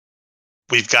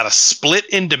We've got a split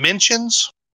in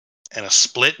dimensions and a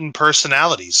split in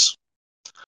personalities.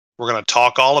 We're going to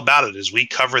talk all about it as we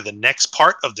cover the next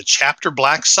part of the Chapter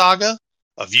Black saga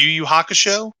of Yu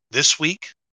Hakusho this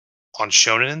week on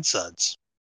Shonen and Suds.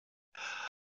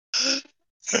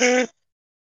 I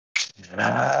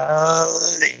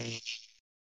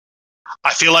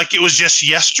feel like it was just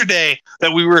yesterday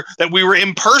that we were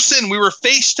in person, we were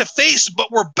face to face,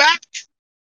 but we're back.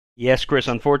 Yes, Chris.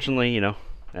 Unfortunately,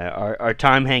 our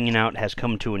time hanging out has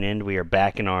come to an end. We are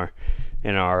back in our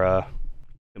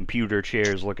computer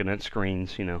chairs, looking at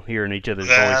screens. Hearing each other's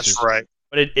voices. That's right.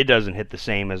 But it doesn't hit the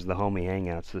same as the homie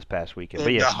hangouts this past weekend.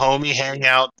 But yes, the homie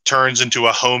hangout turns into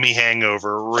a homie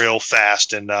hangover real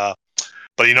fast, and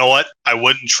but you know what? I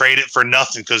wouldn't trade it for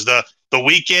nothing because the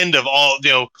weekend of all,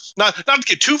 not to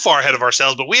get too far ahead of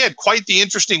ourselves, but we had quite the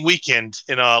interesting weekend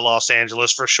in Los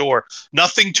Angeles for sure.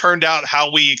 Nothing turned out how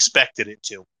we expected it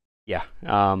to. Yeah.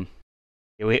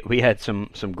 We had some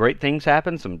great things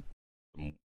happen. Some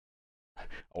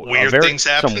weird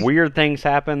things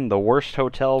happen. The worst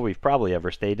hotel we've probably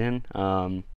ever stayed in.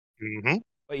 But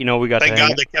we got. Thank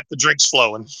God they kept the drinks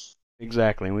flowing.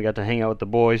 Exactly, and we got to hang out with the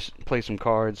boys, play some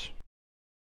cards.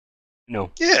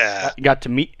 Yeah. Got to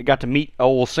meet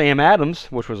old Sam Adams,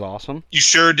 which was awesome. You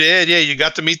sure did. Yeah, you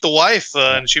got to meet the wife,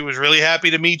 and she was really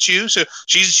happy to meet you. So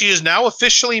she has now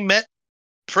officially met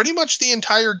pretty much the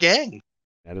entire gang.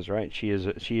 That is right. She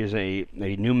is a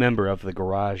new member of the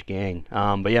Garage Gang.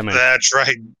 But yeah, man. That's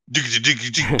right.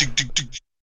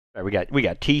 We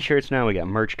got T-shirts now. We got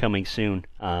merch coming soon.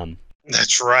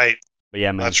 That's right. But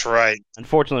yeah, man. That's right.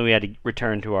 Unfortunately, we had to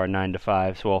return to our 9 to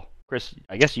 5s. Well, Chris,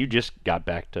 I guess you just got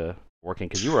back to working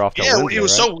because you were off. Wednesday, it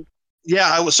was right?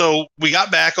 I was. So we got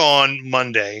back on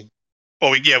Monday. Well,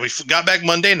 we got back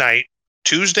Monday night.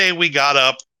 Tuesday we got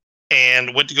up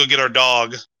and went to go get our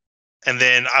dog. And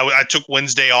then I took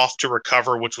Wednesday off to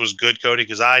recover, which was good, Cody,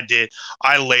 because I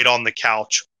laid on the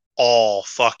couch all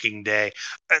fucking day.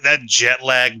 That jet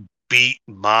lag beat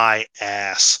my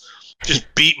ass. Just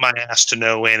beat my ass to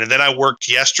no end. And then I worked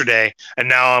yesterday, and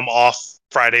now I'm off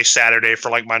Friday, Saturday for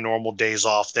like my normal days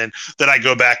off. Then I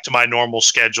go back to my normal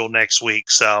schedule next week.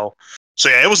 So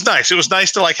yeah, it was nice. It was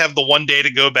nice to like have the one day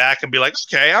to go back and be like,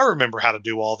 okay, I remember how to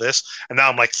do all this. And now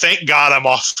I'm like, thank God I'm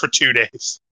off for 2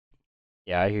 days.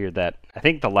 Yeah, I hear that. I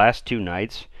think the last 2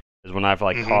 nights is when I've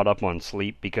caught up on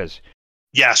sleep because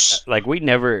yes, we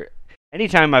never.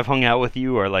 Anytime I've hung out with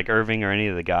you or like Irving or any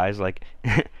of the guys,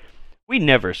 we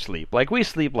never sleep. We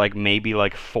sleep maybe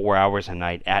 4 hours a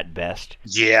night at best.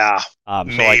 Yeah,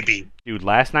 maybe. Dude,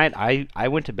 last night I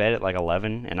went to bed at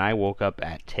 11 and I woke up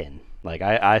at 10.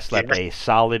 I slept a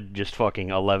solid just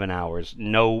fucking 11 hours.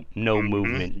 No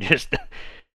movement. Just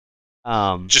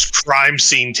crime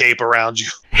scene tape around you.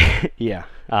 Yeah.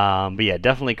 But yeah,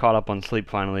 definitely caught up on sleep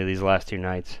finally these last 2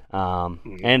 nights.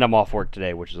 And I'm off work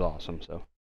today, which is awesome. So.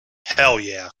 Hell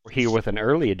yeah. We're here with an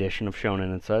early edition of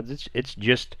Shonen and Suds. It's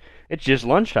just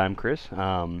lunchtime, Chris.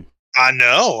 I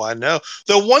know.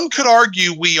 Though one could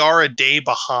argue we are a day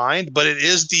behind, but it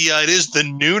is the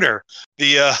nooner,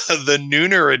 the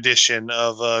nooner edition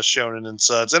of Shonen and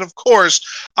Suds. And of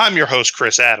course, I'm your host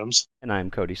Chris Adams, and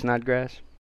I'm Cody Snodgrass.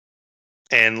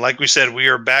 And like we said, we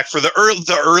are back for the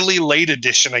early late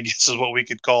edition, I guess is what we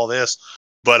could call this.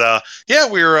 But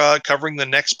we're covering the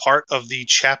next part of the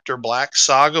Chapter Black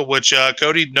saga, which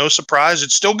Cody, no surprise,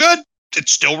 it's still good.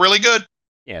 It's still really good.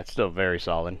 Yeah, it's still very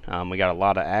solid. We got a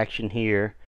lot of action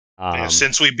here.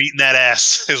 Since we've beaten that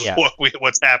ass is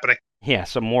what's happening. Yeah,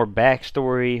 some more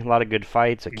backstory, a lot of good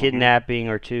fights, a kidnapping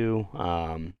or two.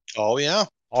 Oh, yeah.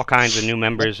 All kinds of new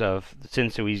members of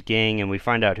Sensui's gang, and we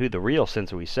find out who the real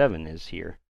Sensui 7 is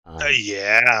here.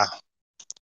 Yeah,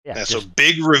 so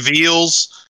big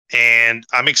reveals, and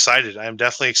I'm excited. I'm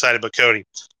definitely excited. But Cody,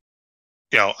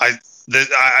 I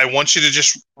want you to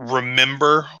just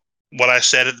remember what I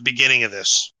said at the beginning of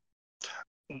this.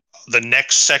 The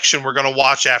next section we're going to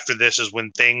watch after this is when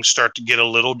things start to get a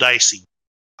little dicey.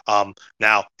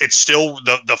 Now it's still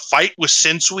the fight with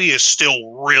Sensui is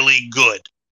still really good.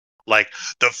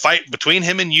 The fight between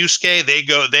him and Yusuke, they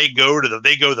go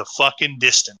the fucking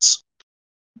distance.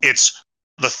 It's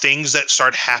the things that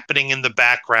start happening in the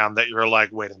background that you're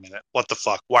like, wait a minute, what the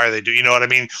fuck? Why are they doing? You know what I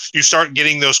mean? You start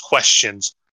getting those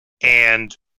questions,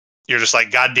 and you're just like,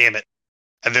 God damn it.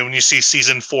 And then when you see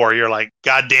season 4, you're like,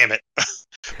 God damn it.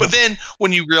 But then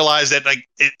when you realize that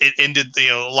it ended,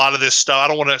 a lot of this stuff, I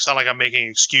don't want to sound like I'm making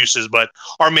excuses, but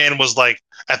our man was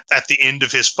at the end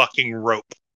of his fucking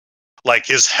rope.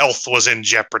 His health was in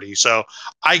jeopardy. So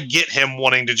I get him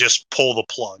wanting to just pull the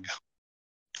plug.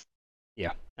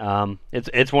 Yeah.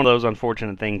 It's one of those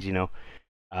unfortunate things,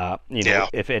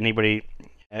 if anybody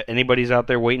anybody's out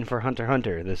there waiting for Hunter x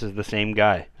Hunter, this is the same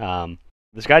guy.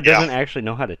 This guy Yeah. doesn't actually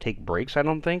know how to take breaks, I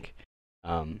don't think.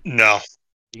 No.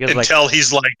 Because Until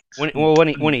he's like when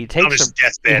he on takes his a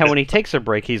deathbed. when he takes a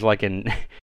break, he's like in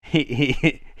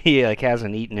he like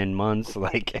hasn't eaten in months.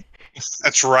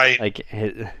 That's right. Like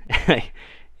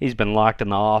he's been locked in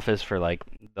the office for like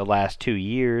the last 2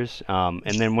 years.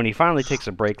 And then when he finally takes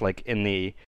a break, like in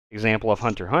the example of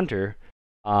Hunter x Hunter,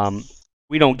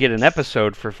 we don't get an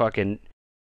episode for fucking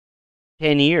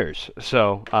 10 years.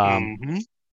 So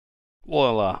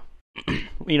we'll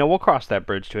we'll cross that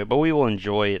bridge to it, but we will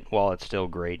enjoy it while it's still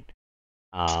great.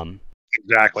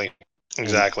 Exactly.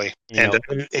 And,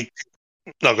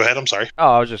 no, go ahead. I'm sorry.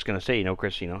 Oh, I was just gonna say,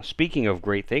 Chris. Speaking of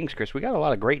great things, Chris, we got a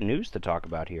lot of great news to talk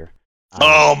about here.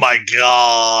 Oh my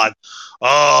God,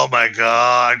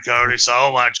 Cody!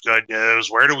 So much good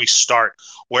news. Where do we start?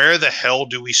 Where the hell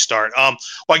do we start? Well,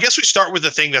 I guess we start with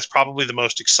the thing that's probably the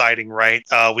most exciting, right?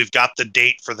 We've got the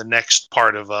date for the next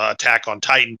part of Attack on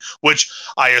Titan, which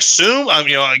I assume,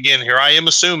 again, here I am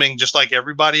assuming, just like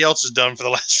everybody else has done for the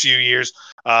last few years,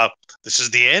 this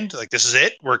is the end. Like, this is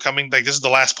it. We're coming. Like, this is the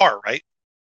last part, right?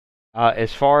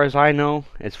 As far as I know,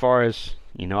 as far as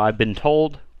I've been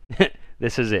told,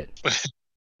 this is it.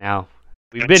 Now,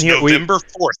 we've been here. November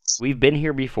 4th. We've been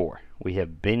here before. We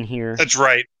have been here. That's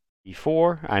right.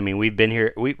 Before, I mean, we've been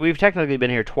here. We've technically been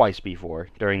here twice before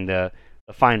during the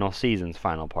final season's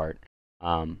final part.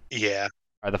 Yeah.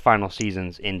 Or the final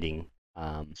season's ending.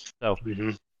 So,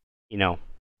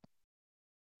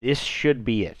 this should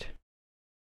be it.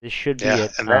 This should be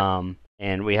it.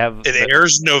 And we have it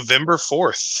airs November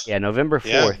 4th. Yeah, November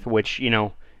 4th, which,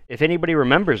 if anybody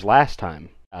remembers last time,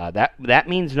 that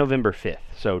means November 5th.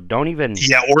 So don't even...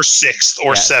 Yeah, or 6th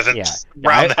or 7th.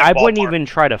 Yeah. I wouldn't even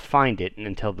try to find it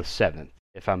until the 7th,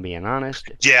 if I'm being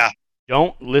honest. Yeah.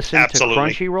 Don't listen to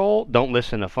Crunchyroll. Don't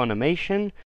listen to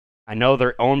Funimation. I know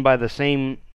they're owned by the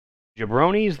same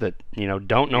jabronis that,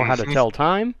 don't know how to tell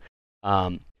time.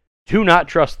 Do not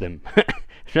trust them.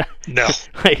 No,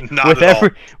 not at all.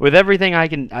 With everything I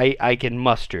can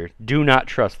muster, do not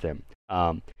trust them.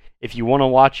 If you want to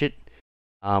watch it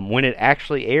when it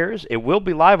actually airs, it will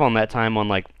be live on that time on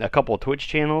like a couple of Twitch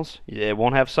channels. It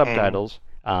won't have subtitles.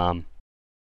 But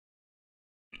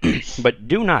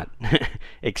do not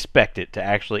expect it to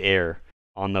actually air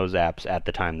on those apps at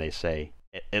the time they say.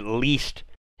 At least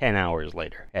 10 hours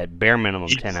later. At bare minimum,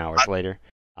 10 hours later.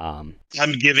 I'm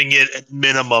giving it at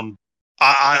minimum.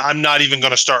 I'm not even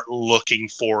going to start looking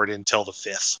for it until the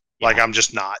 5th. Yeah. Like, I'm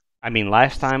just not. I mean,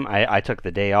 last time I took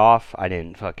the day off. I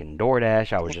didn't fucking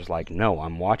DoorDash. I was just like, no,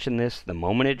 I'm watching this the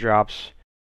moment it drops.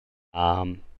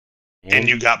 And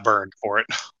you got burned for it.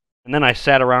 And then I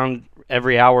sat around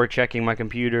every hour checking my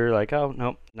computer, like, oh,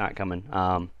 nope, not coming.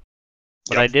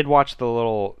 But I did watch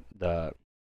the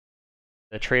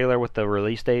trailer with the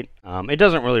release date. It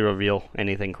doesn't really reveal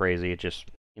anything crazy. It just...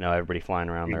 everybody flying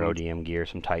around their ODM gear,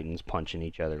 some Titans punching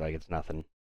each other like it's nothing.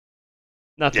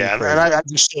 Nothing crazy. And I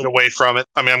just stayed away from it.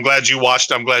 I mean, I'm glad you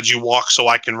watched. I'm glad you walked so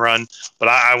I can run. But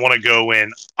I want to go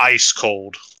in ice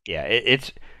cold. Yeah,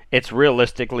 it's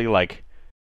realistically like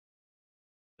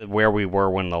where we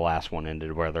were when the last one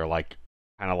ended, where they're like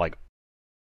kind of like,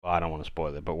 well, I don't want to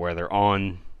spoil it, but where they're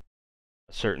on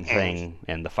a certain thing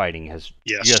and the fighting has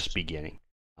just beginning.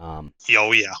 Oh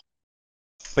yeah.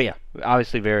 But yeah,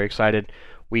 obviously very excited.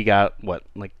 We got,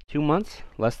 like 2 months?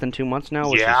 Less than 2 months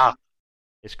now?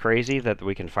 It's crazy that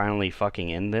we can finally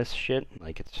fucking end this shit.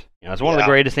 Like, it's it's one of the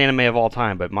greatest anime of all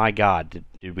time, but my god,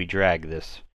 did we drag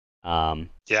this. Yeah,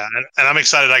 and I'm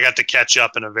excited I got to catch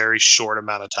up in a very short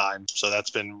amount of time, so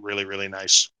that's been really, really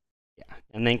nice. Yeah,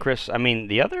 and then, Chris, I mean,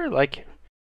 the other, like...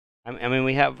 I mean,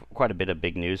 we have quite a bit of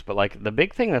big news, but, like, the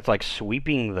big thing that's, like,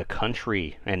 sweeping the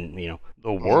country and,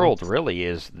 the world, really,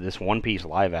 is this One Piece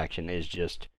live action is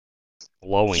just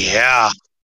blowing up.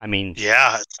 I mean...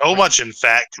 Yeah, so much, in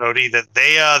fact, Cody, that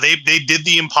they did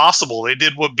the impossible. They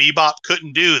did what Bebop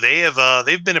couldn't do.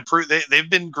 They've been approved. They've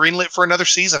been greenlit for another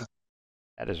season.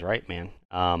 That is right, man.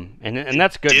 And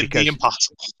that's good because... the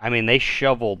impossible. I mean, they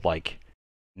shoveled, like...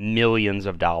 millions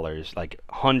of dollars, like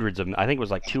hundreds of, I think it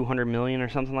was like 200 million or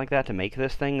something like that to make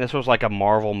this thing. This was like a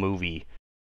Marvel movie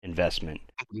investment,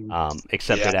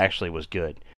 except it actually was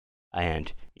good,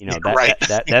 and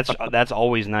that's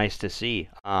always nice to see.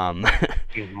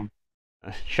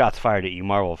 Shots fired at you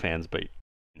Marvel fans, but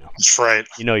that's right.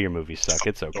 Your movies suck.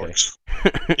 It's okay.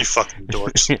 You fucking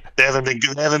dorks. They haven't been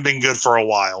good. They haven't been good for a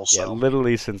while. So. Yeah,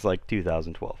 literally since like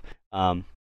 2012. Well,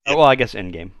 I guess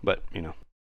Endgame, but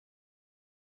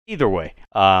either way,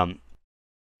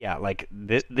 like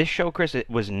this show, Chris, it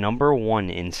was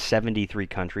 #1 in 73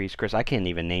 countries. Chris, I can't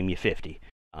even name you 50.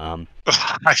 Brother,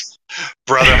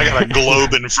 I got a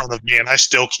globe in front of me, and I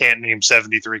still can't name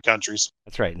 73 countries.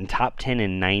 That's right. In top 10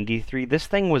 in 93, this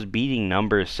thing was beating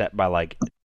numbers set by like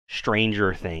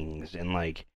Stranger Things and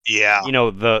like Yeah.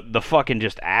 the fucking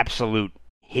just absolute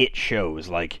hit shows.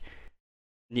 Like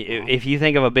if you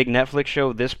think of a big Netflix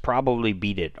show, this probably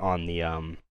beat it on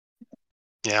the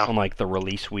Yeah. on like the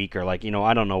release week, or like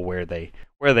I don't know where they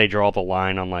draw the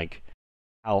line on like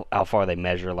how far they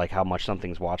measure like how much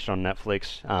something's watched on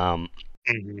Netflix.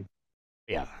 Mhm.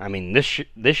 Yeah, I mean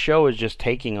this show is just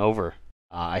taking over.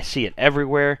 I see it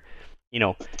everywhere. You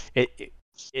know,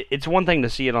 it's one thing to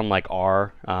see it on like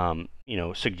our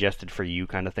suggested for you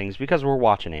kind of things because we're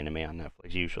watching anime on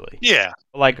Netflix usually. Yeah.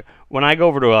 But like when I go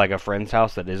over to like a friend's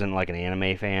house that isn't like an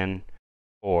anime fan,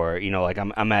 or like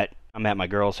I'm at my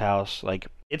girl's house, like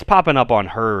it's popping up on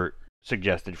her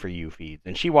suggested for you feeds,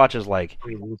 and she watches like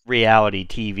Mhm. reality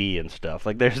TV and stuff.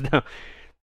 Like there's no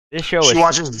this show She is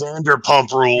watches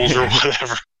Vanderpump Rules or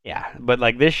whatever. yeah, but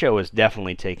like this show is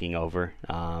definitely taking over,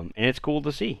 and it's cool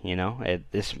to see.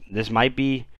 This might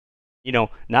be,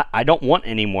 not I don't want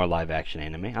any more live action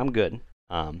anime. I'm good.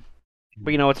 But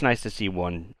it's nice to see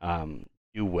one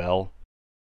do well.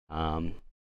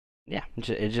 Yeah,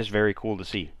 it's just very cool to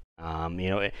see.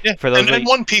 Yeah. For those And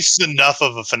One Piece is enough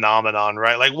of a phenomenon,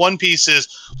 right? Like One Piece is,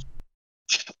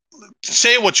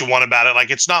 say what you want about it.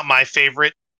 Like it's not my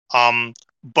favorite,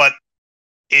 but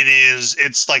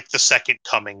it's like the second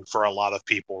coming for a lot of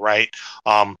people, right?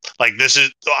 Like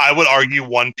I would argue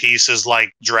One Piece is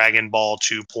like Dragon Ball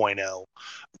 2.0,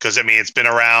 because I mean it's been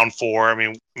around for,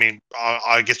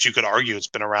 I guess you could argue it's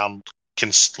been around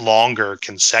longer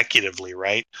consecutively,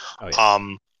 right? Oh yeah.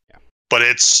 Yeah. But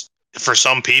it's, for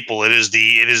some people it is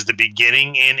the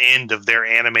beginning and end of their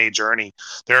anime journey.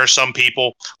 There are some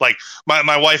people, like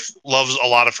my wife loves a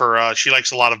lot of her she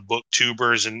likes a lot of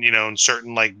booktubers and and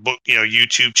certain like book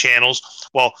YouTube channels.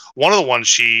 Well, one of the ones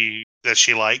she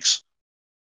likes,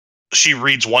 she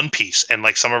reads One Piece, and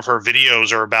like some of her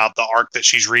videos are about the arc that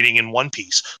she's reading in One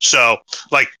Piece. So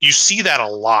like you see that a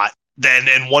lot. Then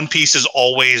and One Piece is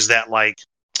always that like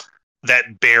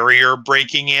that barrier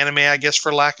breaking anime, I guess,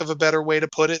 for lack of a better way to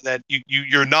put it, that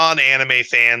your non-anime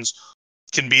fans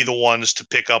can be the ones to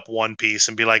pick up One Piece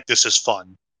and be like, this is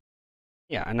fun.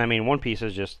 Yeah, and I mean One Piece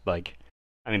is just like,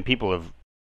 people have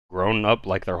grown up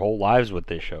like their whole lives with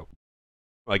this show.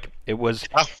 Like it was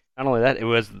not only that, it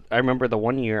was, I remember the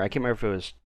one year, I can't remember if it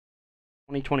was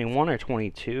 2021 or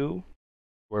 22,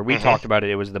 where we talked about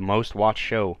it. It was the most watched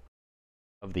show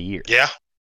of the year. Yeah.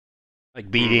 Like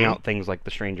beating out things like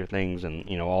the Stranger Things and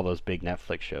all those big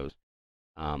Netflix shows.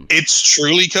 It's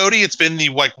truly, Cody, it's been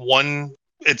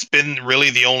it's been really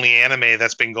the only anime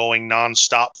that's been going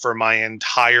nonstop for my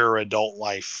entire adult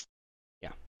life.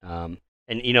 Yeah. And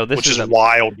this which is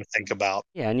wild to think about.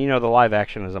 Yeah, and the live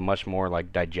action is a much more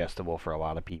like digestible for a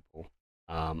lot of people.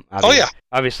 Yeah.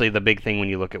 Obviously the big thing when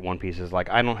you look at One Piece is like,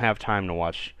 I don't have time to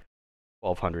watch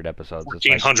 1,200 episodes.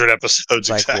 1,400 episodes,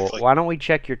 like, exactly. Well, why don't we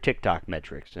check your TikTok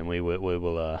metrics, and we will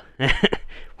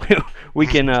we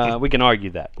can argue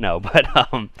that. No, but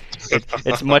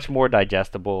it's much more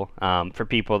digestible for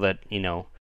people that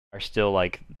are still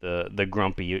like the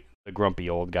grumpy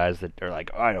old guys that are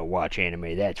like, I don't watch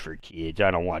anime, that's for kids.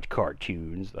 I don't watch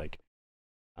cartoons. Like,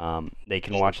 they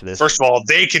can watch this. First of all,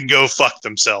 they can go fuck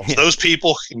themselves. Yeah. Those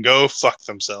people can go fuck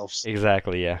themselves.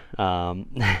 Exactly. Yeah.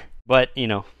 But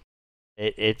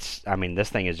it's, I mean, this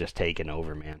thing is just taking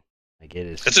over, man. Like it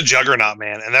is. It's a juggernaut,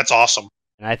 man, and that's awesome.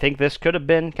 And I think this could have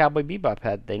been Cowboy Bebop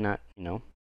had they not,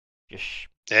 just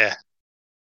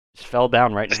fell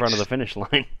down right in front of the finish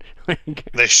line.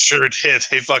 They sure did.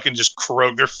 They fucking just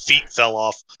croaked. Their feet fell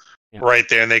off right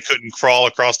there, and they couldn't crawl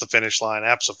across the finish line.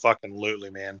 Absolutely,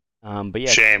 man. But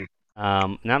yeah, shame.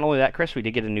 Not only that, Chris, we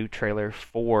did get a new trailer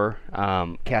for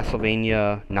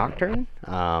Castlevania Nocturne.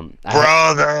 Brother,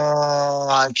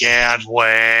 I can't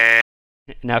wait.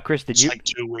 Now, Chris, it's like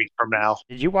 2 weeks from now.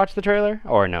 Did you watch the trailer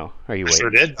or no? Are you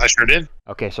waiting? I sure did.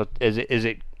 Okay, so is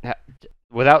it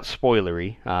without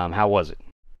spoilery? How was it?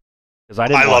 Because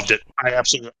I loved it.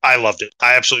 I loved it.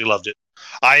 I absolutely loved it.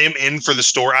 I am in for the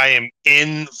story. I am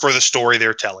in for the story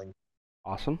they're telling.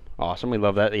 Awesome. We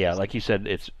love that. Yeah, like you said,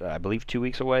 it's I believe 2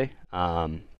 weeks away.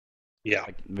 Yeah.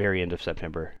 Like very end of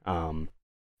September.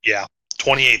 Yeah.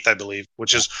 28th, I believe,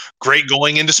 which is great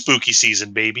going into spooky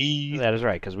season, baby. That is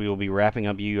right, because we will be wrapping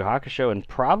up Yu Hakusho and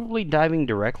probably diving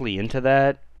directly into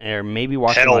that, or maybe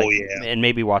watching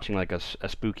maybe watching like a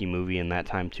spooky movie in that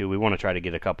time too. We want to try to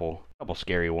get a couple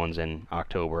scary ones in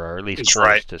October, or at least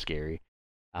close to scary.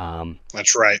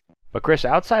 That's right. But Chris,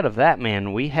 outside of that,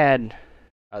 man, we had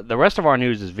the rest of our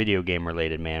news is video game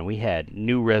related, man. We had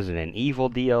new Resident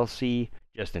Evil DLC,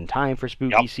 just in time for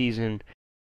spooky season.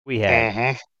 We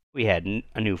had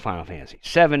a new Final Fantasy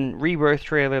VII Rebirth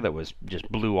trailer that was just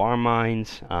blew our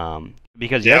minds.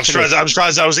 Because yesterday, I'm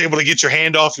surprised I was able to get your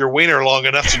hand off your wiener long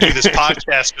enough to do this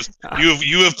podcast, because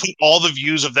you have put all the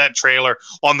views of that trailer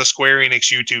on the Square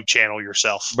Enix YouTube channel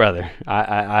yourself, brother.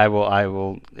 I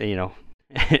will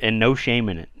and no shame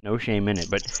in it,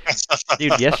 But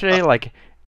dude, yesterday, like,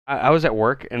 I was at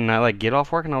work and I like get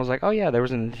off work and I was like, oh yeah, there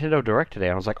was a Nintendo Direct today.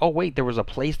 And I was like, oh wait, there was a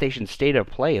PlayStation State of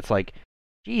Play. It's like,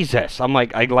 Jesus. I'm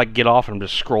like, I like get off and I'm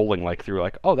just scrolling like through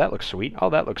like, oh that looks sweet. Oh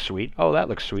that looks sweet. Oh that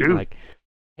looks sweet. Like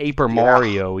Paper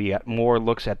Mario. We got more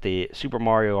looks at the Super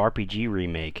Mario RPG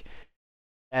remake.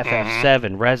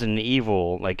 FF7, Resident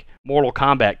Evil, like Mortal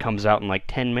Kombat comes out in like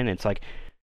 10 minutes. Like,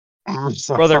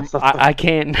 brother, I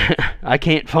can't I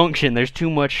can't function. There's too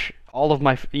much. All of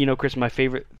my, Chris, my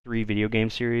favorite 3 video game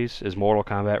series is Mortal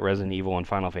Kombat, Resident Evil, and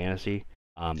Final Fantasy.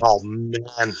 Oh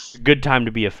man, good time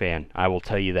to be a fan. I will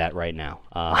tell you that right now.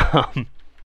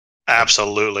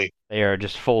 Absolutely, they are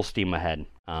just full steam ahead.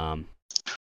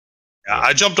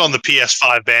 I jumped on the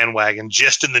PS5 bandwagon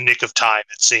just in the nick of time,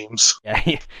 it seems.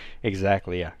 Yeah,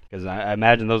 exactly. Yeah, because I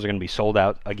imagine those are going to be sold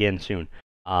out again soon.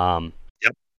 Yep.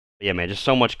 Yeah, man, just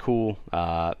so much cool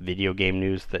video game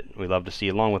news that we love to see,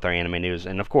 along with our anime news,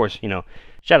 and of course,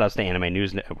 shout outs to Anime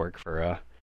News Network for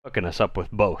hooking us up with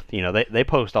both. They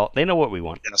post all. They know what we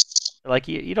want. Yes. Like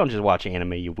you don't just watch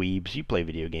anime, you weebs. You play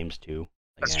video games too.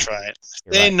 That's right.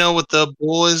 They know what the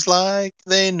boys like.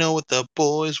 They know what the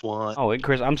boys want. Oh, and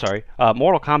Chris, I'm sorry.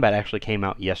 Mortal Kombat actually came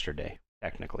out yesterday,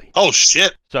 technically. Oh,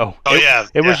 shit. So,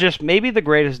 it was just maybe the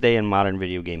greatest day in modern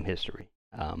video game history.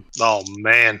 Oh,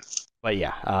 man. But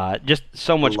yeah, just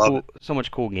so much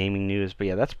cool gaming news. But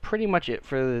yeah, that's pretty much it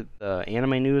for the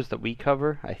anime news that we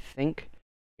cover, I think.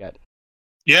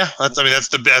 Yeah, that's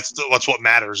what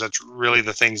matters. That's really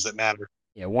the things that matter.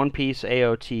 Yeah, One Piece,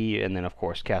 AOT, and then of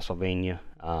course Castlevania.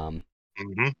 And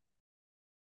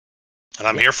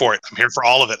I'm here for it. I'm here for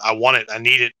all of it. I want it. I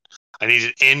need it. I need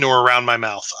it in or around my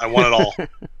mouth. I want it all.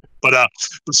 But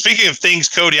speaking of things,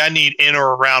 Cody, I need in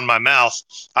or around my mouth.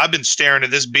 I've been staring at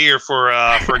this beer for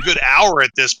a good hour at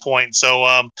this point, so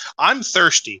I'm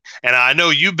thirsty. And I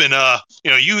know you've been,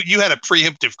 you had a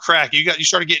preemptive crack. You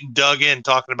started getting dug in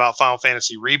talking about Final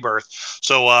Fantasy Rebirth.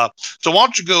 So why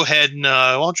don't you go ahead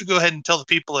and tell the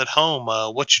people at home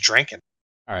what you're drinking?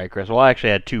 All right, Chris. Well, I actually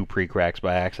had 2 pre-cracks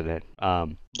by accident.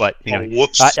 But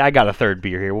whoops. I got a third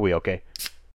beer here. We'll be okay.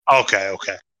 Okay.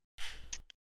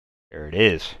 There it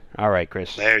is. All right,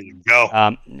 Chris. There you go.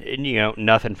 And,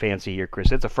 nothing fancy here,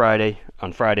 Chris. It's a Friday.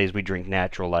 On Fridays, we drink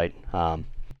Natural Light.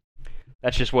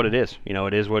 That's just what it is.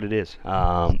 It is what it is.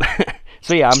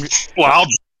 So yeah, I'll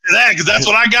do that because that's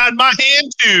what I got in my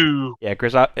hand too. Yeah,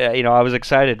 Chris. I was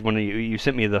excited when you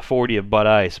sent me the 40 of Bud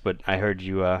Ice, but I heard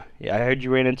you. I heard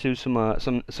you ran into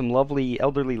some lovely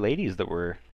elderly ladies that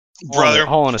were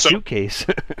hauling a suitcase.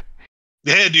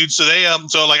 Yeah, dude. So they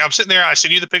like I'm sitting there. I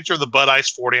sent you the picture of the Bud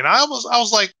Ice 40, and I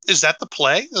was like, is that the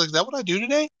play? Like, is that what I do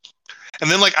today?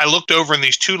 And then like I looked over, and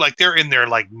these two, like, they're in their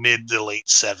like mid to late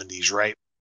 70s, right?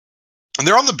 And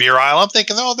they're on the beer aisle. I'm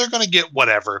thinking, oh, they're gonna get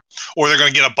whatever, or they're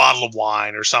gonna get a bottle of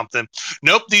wine or something.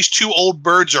 Nope. These 2 old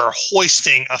birds are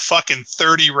hoisting a fucking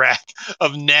 30 rack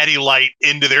of Natty Light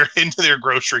into their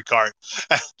grocery cart,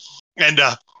 and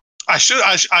I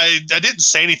didn't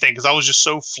say anything because I was just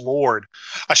so floored.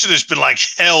 I should have just been like,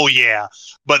 hell yeah.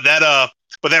 But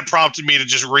that prompted me to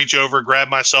just reach over and grab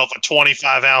myself a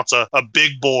 25 ounce, a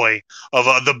big boy of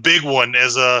the big one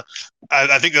as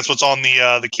I think that's what's on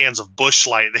the cans of Busch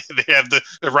Light. They have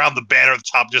around the banner at the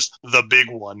top, just the big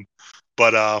one.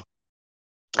 But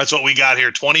that's what we got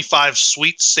here. 25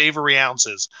 sweet, savory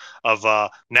ounces of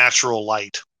Natural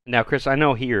Light. Now, Chris, I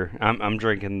know here I'm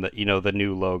drinking the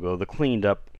new logo, the cleaned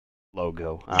up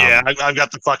logo. Yeah, I've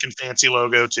got the fucking fancy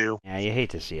logo too. Yeah, you hate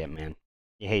to see it, man.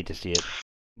 You hate to see it,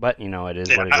 but it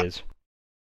is what it is.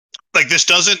 Like, this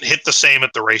doesn't hit the same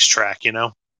at the racetrack,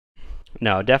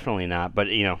 No, definitely not. But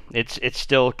it's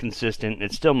still consistent.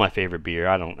 It's still my favorite beer.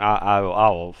 I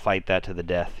will fight that to the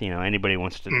death. Anybody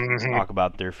wants to talk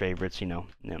about their favorites,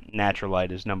 Natural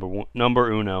Light is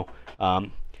number uno.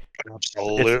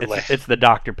 Absolutely, it's the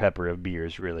Dr. Pepper of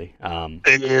beers, really.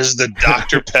 It is the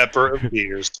Dr. Pepper of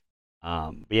beers.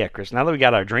 But yeah, Chris. Now that we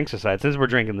got our drinks aside, since we're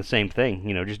drinking the same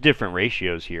thing, just different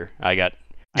ratios here. I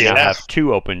now have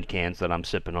 2 open cans that I'm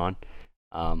sipping on.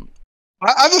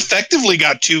 I've effectively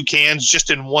got 2 cans just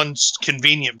in one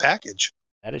convenient package.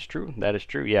 That is true.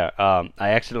 Yeah. I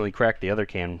accidentally cracked the other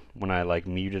can when I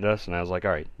muted us, and I was like,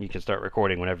 all right, you can start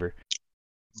recording whenever.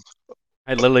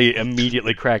 I literally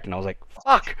immediately cracked, and I was like,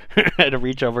 fuck! I had to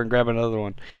reach over and grab another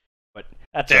one. But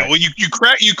That's Yeah, right. well,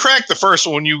 you cracked the first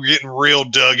one when you were getting real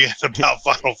dug in about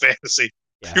Final Fantasy.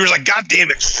 Yeah. You were like, God damn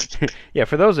it! Yeah,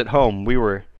 for those at home, we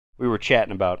were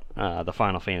chatting about the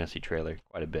Final Fantasy trailer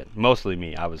quite a bit. Mostly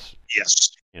me. I was,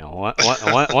 Yes,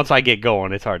 once I get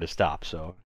going, it's hard to stop.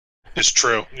 So it's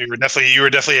true. You were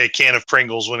definitely a can of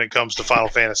Pringles when it comes to Final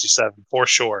Fantasy VII for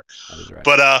sure. that is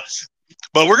right.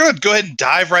 But we're gonna go ahead and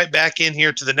dive right back in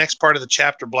here to the next part of the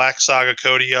chapter Black Saga,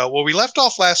 Cody. Where we left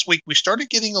off last week, we started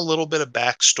getting a little bit of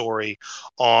backstory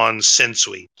on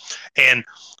Sensui, and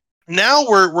now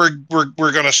we're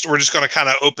just gonna kind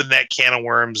of open that can of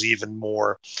worms even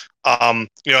more.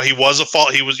 He was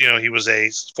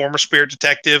a former spirit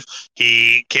detective.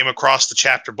 He came across the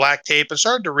chapter Black tape and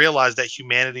started to realize that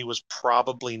humanity was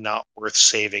probably not worth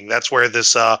saving. That's where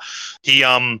this he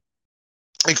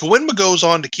and Kawinma goes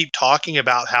on to keep talking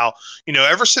about how,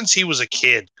 ever since he was a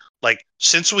kid, like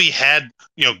since we had,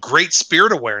 great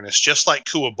spirit awareness, just like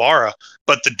Kuwabara,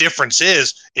 but the difference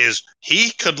is he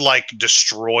could like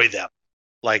destroy them.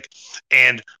 Like,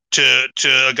 and to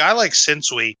a guy like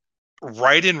Sensui,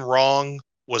 right and wrong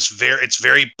it's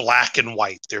very black and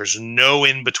white. There's no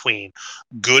in between.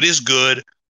 Good is good,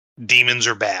 demons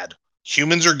are bad.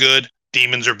 Humans are good,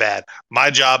 demons are bad. My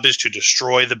job is to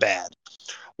destroy the bad.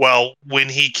 Well, when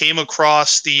he came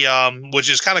across which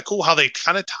is kind of cool how they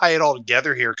kind of tie it all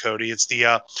together here, Cody. It's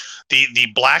the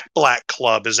Black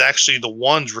Club is actually the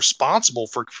ones responsible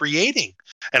for creating,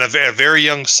 and a very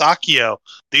young Sakio.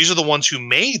 These are the ones who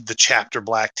made the chapter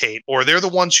Black tape, or they're the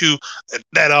ones who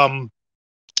that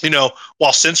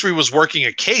while Sensori was working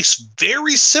a case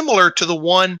very similar to the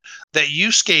one that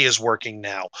Yusuke is working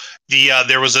now.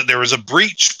 There was a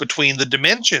breach between the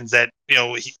dimensions that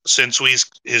Sensori's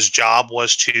his job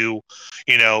was to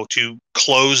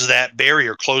close that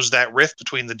barrier, close that rift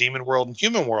between the demon world and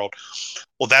human world.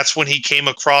 Well, that's when he came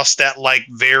across that like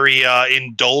very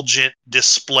indulgent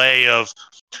display of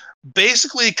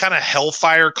basically kind of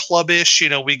Hellfire Clubbish.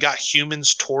 We got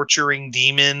humans torturing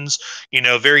demons,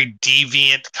 very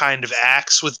deviant kind of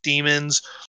acts with demons.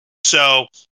 So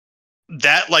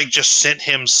that like just sent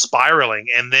him spiraling,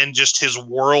 and then just his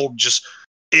world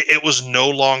it was no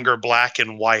longer black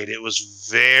and white. It was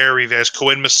very, very, as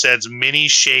Koenma says, many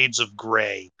shades of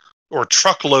gray, or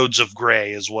truckloads of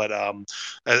gray is what how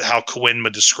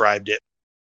Koenma described it.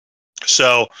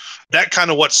 So that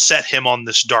kind of what set him on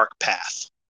this dark path.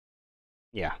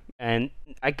 Yeah, and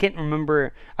I can't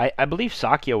remember. I believe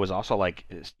Sakio was also like,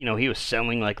 he was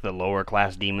selling like the lower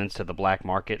class demons to the black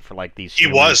market for like these. He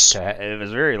was. It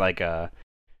was very like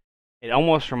It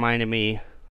almost reminded me.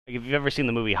 Like, if you've ever seen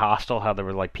the movie Hostel, how there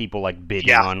were like people like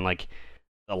bidding on like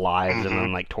the lives and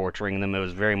then like torturing them. It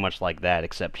was very much like that,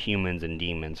 except humans and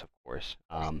demons, of course.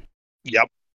 Yep.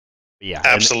 Yeah.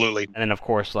 Absolutely. And then of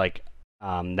course like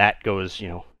that goes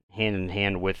hand in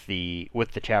hand with the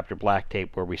chapter Black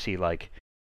tape, where we see like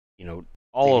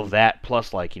all of that,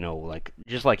 plus like like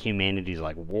just like humanity's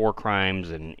like war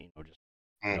crimes and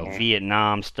just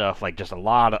Vietnam stuff, like just a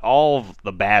lot of all of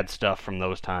the bad stuff from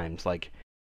those times, like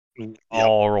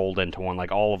all rolled into one,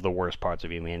 like all of the worst parts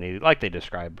of humanity, like they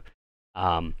describe.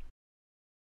 And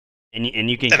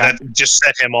you can that just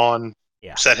set him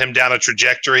down a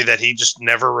trajectory that he just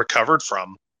never recovered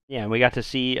from. Yeah, and we got to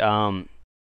see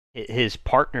his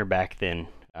partner back then,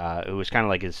 who was kind of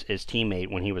like his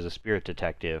teammate when he was a spirit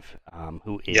detective,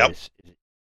 who is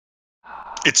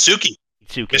Itsuki.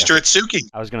 Mr. Itsuki.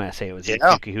 I was gonna say it was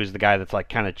Itsuki, who's the guy that's like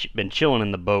kind of been chilling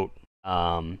in the boat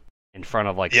in front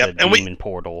of like the demon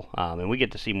portal, and we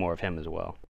get to see more of him as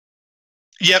well.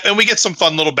 Yep, and we get some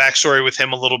fun little backstory with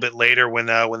him a little bit later when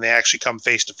they actually come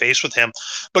face to face with him.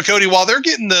 But Cody, while they're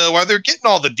getting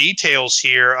all the details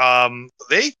here,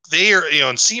 they are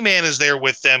and Seaman is there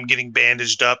with them getting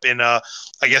bandaged up in I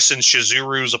guess in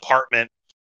Shizuru's apartment.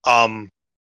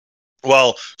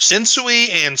 Well, Sensui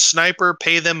and Sniper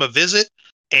pay them a visit,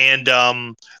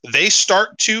 and they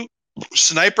start to.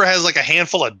 Sniper has like a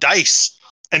handful of dice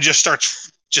and just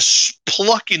starts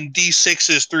plucking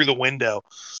D6s through the window.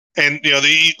 And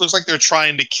it looks like they're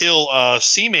trying to kill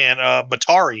Seaman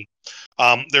Matari.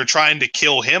 They're trying to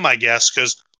kill him, I guess,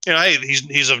 because hey,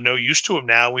 he's of no use to him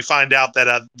now. We find out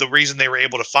that the reason they were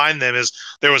able to find them is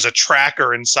there was a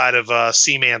tracker inside of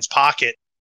Seaman's pocket,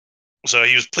 so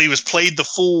he was played the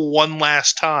fool one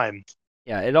last time.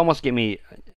 Yeah, it almost gave me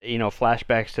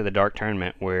flashbacks to the Dark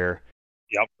Tournament where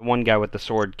the one guy with the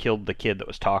sword killed the kid that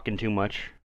was talking too much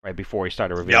right before he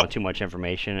started revealing too much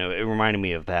information. It reminded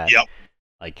me of that. Yep.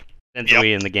 Like,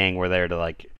 Sensui and the gang were there to,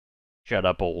 like, shut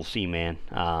up old Seaman.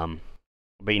 But,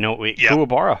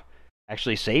 Kuwabara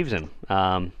actually saves him,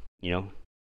 He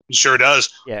sure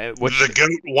does. Yeah. The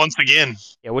GOAT once again.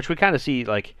 Yeah, which we kind of see,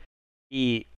 like,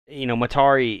 he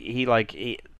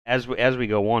Matari, as we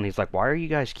go on, he's like, why are you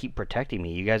guys keep protecting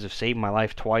me? You guys have saved my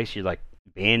life twice. You like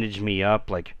bandaged me up,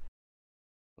 yeah,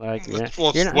 Well, you're not so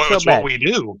it's what bad. we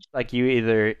do. Like you're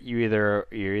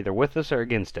either with us or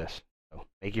against us. So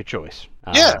make your choice.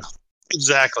 Yeah,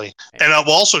 exactly. And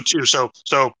also too. So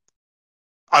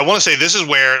I want to say this is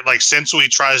where like Sensui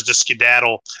tries to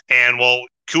skedaddle, and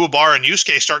Kuwabara and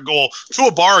Yusuke start going.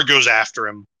 Kuwabara goes after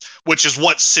him, which is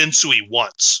what Sensui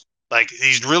wants. Like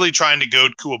he's really trying to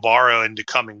goad Kuwabara into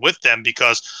coming with them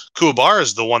because Kuwabara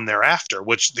is the one they're after,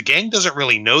 which the gang doesn't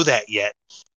really know that yet.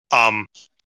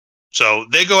 So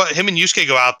him and Yusuke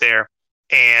go out there,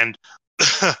 and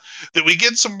that we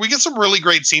get some really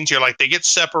great scenes here. Like they get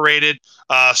separated.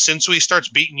 Sensui starts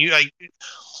beating you. Like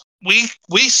we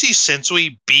see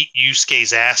Sensui beat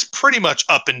Yusuke's ass pretty much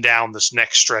up and down this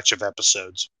next stretch of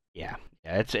episodes. Yeah.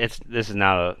 It's this is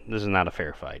not a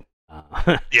fair fight.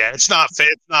 Yeah, it's not fair.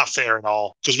 It's not fair at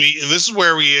all because this is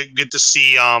where we get to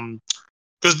see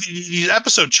because these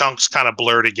episode chunks kind of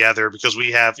blur together because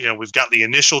we have we've got the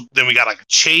initial, then we got like a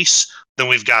chase, then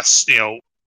we've got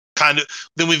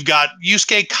then we've got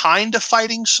Yusuke kind of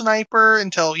fighting Sniper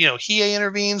until Hiei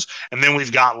intervenes, and then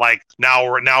we've got like now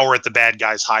we're at the bad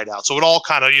guy's hideout. So it all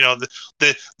kind of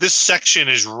this section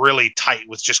is really tight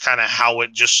with just kind of how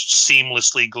it just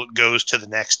seamlessly goes to the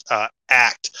next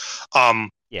act.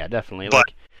 Yeah, definitely.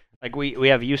 But like we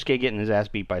have Yusuke getting his ass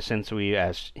beat by Sensui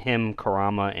as him,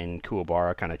 Kurama, and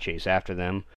Kuwabara kind of chase after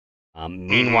them.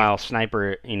 Meanwhile,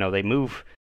 Sniper, they move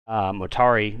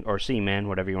Motari or Seaman,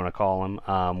 whatever you want to call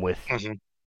him, with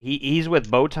he's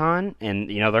with Botan, and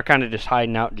they're kind of just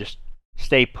hiding out, just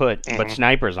stay put. But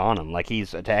Sniper's on him, like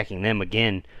he's attacking them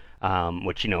again,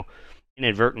 which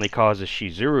inadvertently causes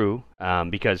Shizuru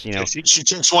because she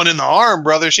takes one in the arm,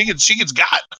 brother. She gets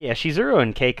got. Yeah, Shizuru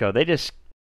and Keiko,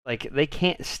 they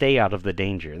can't stay out of the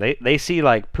danger. They see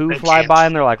like poo fly by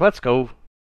and they're like, let's go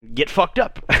get fucked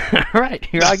up. All right,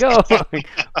 here I go.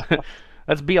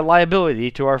 Let's be a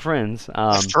liability to our friends.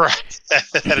 That's right.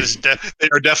 They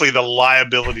are definitely the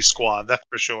liability squad. That's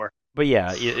for sure. But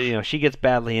yeah, she gets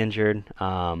badly injured.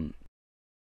 And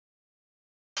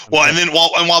then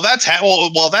while that's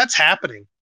happening,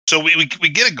 so we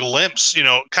get a glimpse,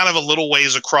 kind of a little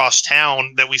ways across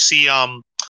town that we see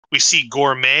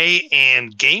Gourmet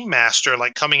and Game Master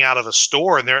like coming out of a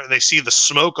store, and they see the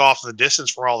smoke off in the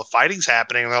distance where all the fighting's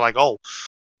happening, and they're like, oh,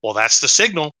 well, that's the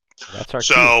signal. That's our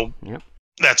cue. Yep.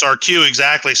 That's our cue,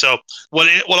 exactly. So what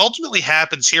ultimately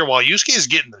happens here, while Yusuke is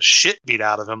getting the shit beat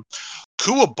out of him,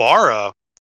 Kuwabara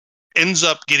ends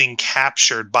up getting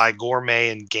captured by Gourmet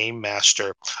and Game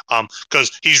Master,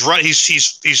 because he's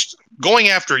going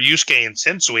after Yusuke and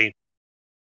Sensui,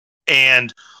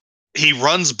 and he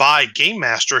runs by Game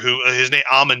Master, who his name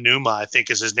Amanuma, I think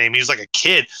is his name. He's like a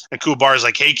kid, and Kuwabara's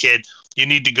like, "Hey kid, you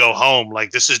need to go home. Like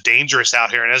this is dangerous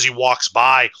out here." And as he walks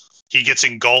by, he gets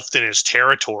engulfed in his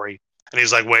territory, and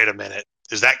he's like, "Wait a minute,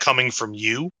 is that coming from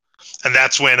you?" And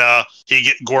that's when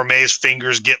Gourmet's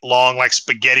fingers get long like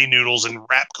spaghetti noodles and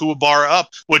wrap Kuwabara up.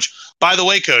 Which, by the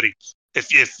way, Cody, if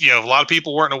a lot of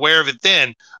people weren't aware of it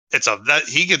then,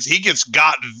 he gets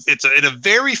got. It's in a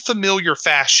very familiar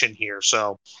fashion here.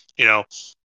 So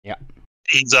yeah.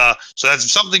 He's so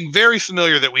that's something very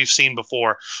familiar that we've seen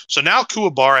before. So now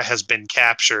Kuwabara has been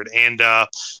captured, and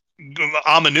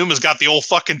Amanuma's got the old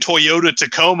fucking Toyota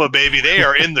Tacoma, baby. They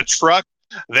are in the truck.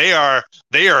 They are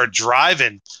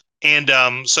driving. And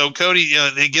so Cody,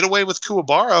 they get away with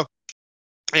Kuwabara,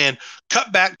 and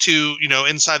cut back to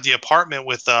inside the apartment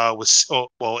with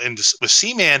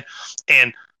Seaman,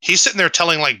 and he's sitting there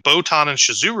telling like Botan and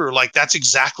Shizuru like that's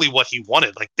exactly what he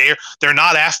wanted. Like they're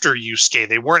not after Yusuke.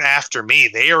 They weren't after me.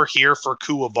 They are here for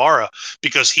Kuwabara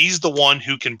because he's the one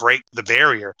who can break the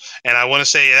barrier. And I want to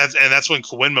say that's when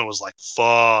Kawinma was like,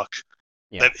 "Fuck."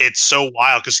 Yeah. That it's so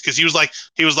wild because he was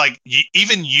like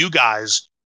even you guys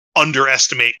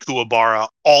underestimate Kuwabara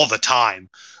all the time,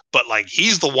 but like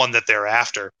he's the one that they're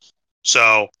after.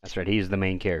 So that's right. He's the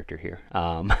main character here.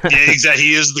 Yeah, exactly.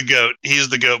 He is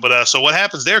the goat. But so what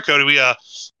happens there, Cody? We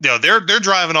they're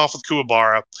driving off with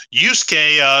Kuwabara.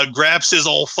 Yusuke grabs his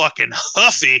old fucking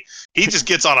Huffy. He just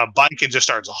gets on a bike and just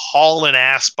starts hauling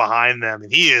ass behind them.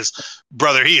 And he is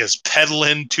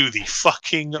pedaling to the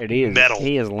fucking metal.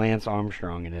 He is Lance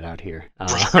Armstrong in it out here.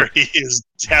 Brother, he is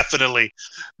definitely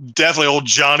old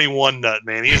Johnny One Nut,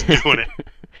 man. He is doing it.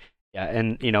 Yeah,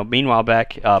 and meanwhile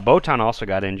back, Botan also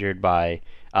got injured by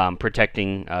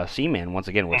protecting Seaman once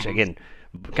again, which again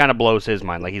kind of blows his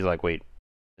mind. Like he's like, wait,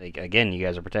 like, again, you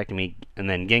guys are protecting me, and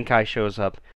then Genkai shows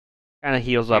up, kind of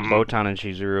heals up Botan and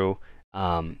Shizuru,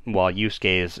 while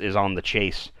Yusuke is on the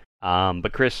chase.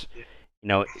 But Chris,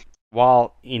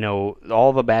 while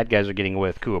all the bad guys are getting away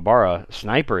with Kuwabara,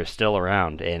 Sniper is still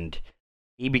around, and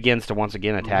he begins to once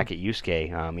again attack at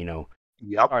Yusuke.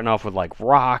 Yep. Starting off with like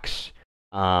rocks.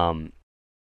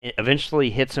 It eventually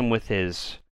hits him with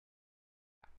his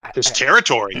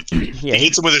territory. Yeah, he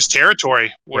hits him with his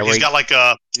territory where he's got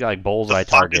like bullseye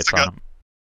targets on him.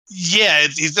 Yeah,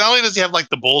 he's not only does he have like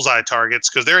the bullseye targets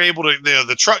because they're able to.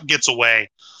 The truck gets away,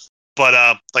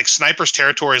 but like Sniper's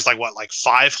territory is like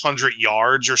 500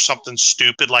 yards or something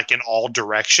stupid, like in all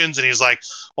directions. And he's like,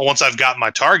 well, once I've got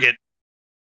my target,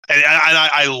 and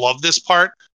I love this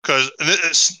part because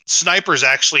Sniper is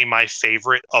actually my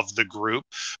favorite of the group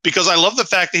because I love the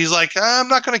fact that he's like, I'm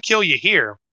not going to kill you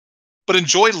here, but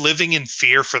enjoy living in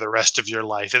fear for the rest of your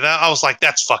life. And I was like,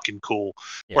 that's fucking cool.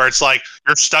 Yeah. Where it's like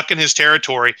you're stuck in his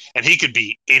territory and he could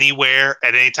be anywhere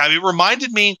at any time. It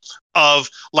reminded me of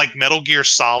like Metal Gear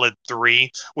Solid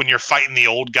 3 when you're fighting the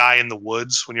old guy in the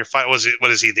woods. When you're fighting,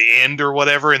 what is he, the End or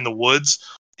whatever in the woods?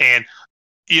 And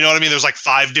you know what I mean? There's like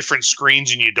 5 different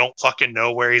screens and you don't fucking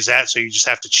know where he's at. So you just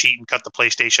have to cheat and cut the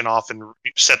PlayStation off and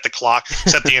set the clock,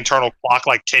 set the internal clock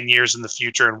like 10 years in the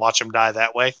future and watch him die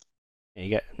that way.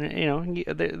 You got,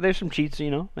 there's some cheats,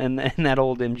 in that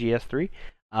old MGS3.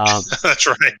 That's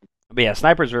right. But yeah,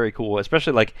 Sniper's very cool,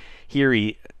 especially like here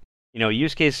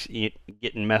Yusuke's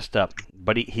getting messed up,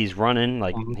 but he's running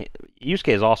like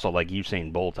Yusuke is also like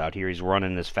Usain Bolt out here. He's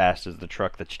running as fast as the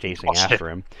truck that's chasing after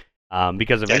him.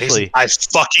 Because eventually, I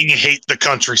fucking hate the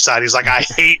countryside. He's like, I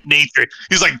hate nature.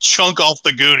 He's like Chunk off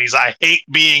the Goonies. I hate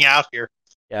being out here.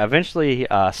 Yeah, eventually,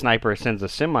 Sniper sends a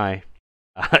semi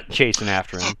chasing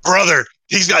after him. Brother,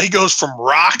 he goes from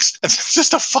rocks. It's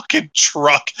just a fucking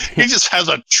truck. He just has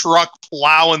a truck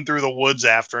plowing through the woods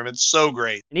after him. It's so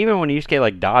great. And even when Yusuke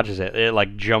like dodges it, it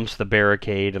like jumps the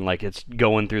barricade and like it's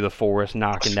going through the forest,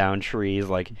 knocking down trees.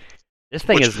 Like this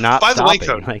thing is not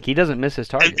stopping. Like he doesn't miss his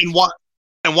target.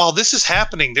 And while this is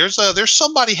happening, there's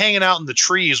somebody hanging out in the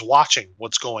trees watching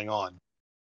what's going on.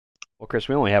 Well, Chris,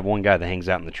 we only have one guy that hangs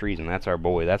out in the trees, and that's our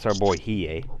boy. That's our boy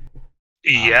Hiei.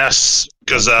 Yes,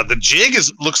 because the jig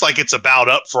looks like it's about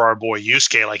up for our boy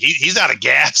Yusuke. Like he's out of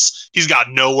gas. He's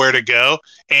got nowhere to go.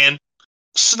 And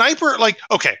Sniper, like,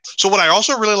 okay. So what I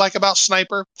also really like about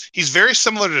Sniper, he's very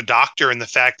similar to Doctor in the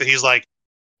fact that he's like,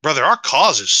 brother, our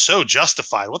cause is so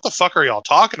justified. What the fuck are y'all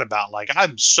talking about? Like,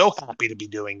 I'm so happy to be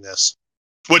doing this.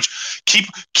 Which keep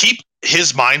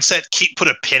his mindset. Put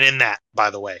a pin in that,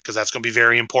 by the way, because that's going to be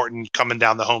very important coming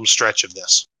down the home stretch of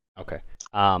this. Okay.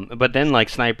 But then like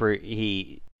Sniper,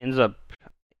 he ends up. I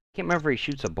can't remember if he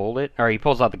shoots a bullet or he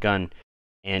pulls out the gun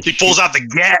and he pulls out the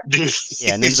gat, dude.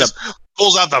 Yeah, and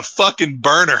pulls out the fucking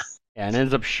burner. Yeah, and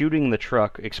ends up shooting the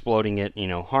truck, exploding it.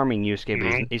 Harming Yusuke,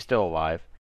 but he's still alive.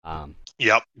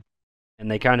 Yep. And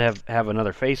they kind of have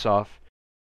another face off.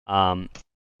 But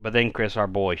then Chris, our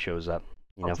boy, shows up.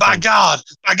 My God,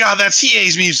 that's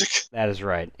Hiei's music. That is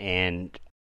right, and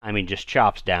I mean, just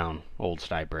chops down old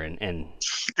Sniper and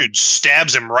dude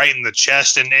stabs him right in the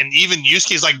chest, and even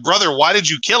Yusuke's like, brother, why did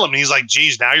you kill him? And he's like,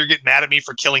 geez, now you're getting mad at me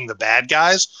for killing the bad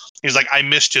guys. He's like, I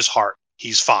missed his heart.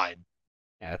 He's fine.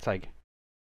 Yeah, it's like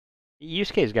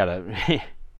Yusuke's got a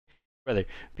brother.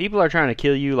 People are trying to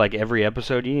kill you like every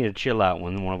episode. You need to chill out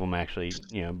when one of them actually,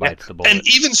 bites the bullet. And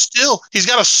even still, he's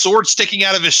got a sword sticking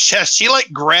out of his chest. He like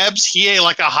grabs Hiei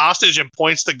like a hostage and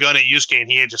points the gun at Yusuke, and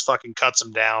Hiei just fucking cuts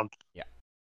him down. Yeah.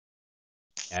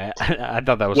 I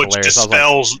thought that was hilarious.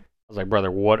 I was like,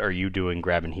 brother, what are you doing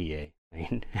grabbing Hiei? I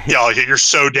mean, you're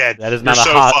so dead. That is not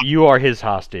you are his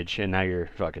hostage, and now you're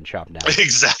fucking chopped down.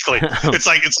 Exactly. It's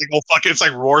like it's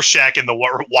like Rorschach in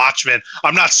the Watchmen.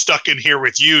 I'm not stuck in here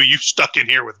with you. You stuck in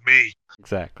here with me.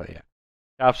 Exactly. Yeah.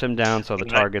 Chops him down, so the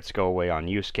targets go away on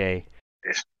Yusuke.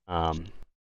 Yeah.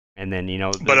 And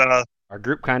then our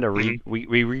group kind of we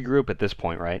regroup at this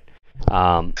point, right?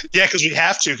 Yeah, because we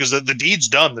have to, because the deed's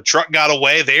done. The truck got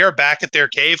away. They are back at their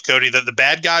cave, Cody. The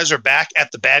bad guys are back at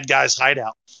the bad guys'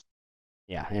 hideout.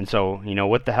 Yeah, and so,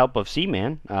 with the help of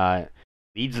Seaman,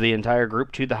 leads the entire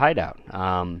group to the hideout.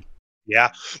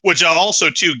 Yeah, which also,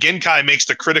 too, Genkai makes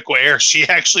the critical error. She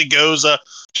actually goes,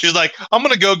 she's like, I'm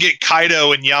going to go get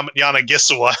Kaido and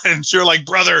Yanagisawa. And you're like,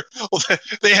 brother,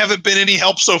 they haven't been any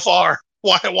help so far.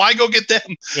 Why go get them?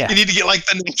 Yeah. You need to get, like,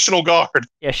 the National Guard.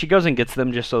 Yeah, she goes and gets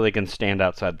them just so they can stand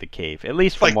outside the cave. At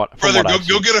least from what brother, I've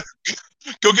seen.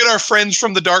 Go get our friends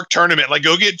from the Dark Tournament. Like,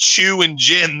 go get Chu and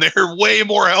Jin. They're way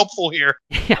more helpful here.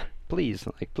 Yeah, please.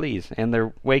 And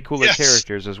they're way cooler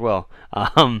characters as well.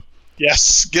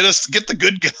 Yes, get the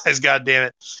good guys, goddammit.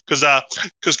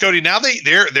 Because Cody, now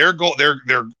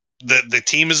the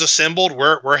team is assembled.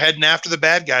 We're heading after the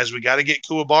bad guys. We got to get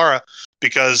Kuwabara.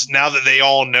 because now that they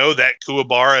all know that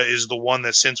Kuwabara is the one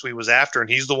that Sensui was after, and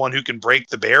he's the one who can break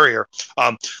the barrier.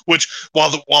 Which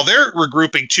while they're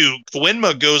regrouping too,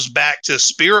 Koenma goes back to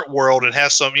Spirit World and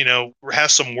has some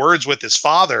words with his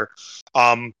father,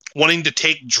 wanting to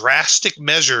take drastic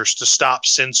measures to stop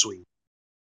Sensui.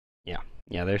 Yeah.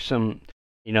 There's some,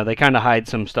 they kind of hide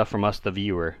some stuff from us, the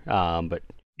viewer. But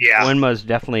yeah, Koenma's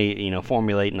definitely,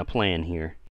 formulating a plan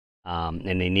here,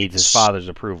 and he needs his father's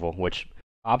approval, which.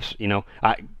 Pops,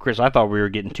 Chris, I thought we were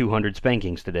getting 200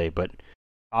 spankings today, but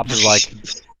Pops is like,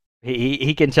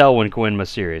 he can tell when Koenma's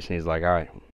serious, and he's like, all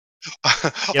right.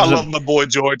 I love my boy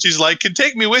George. He's like, can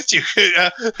take me with you.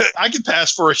 I can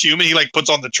pass for a human. He like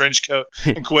puts on the trench coat,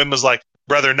 and Koenma's like,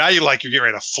 brother, now you're getting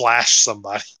ready to flash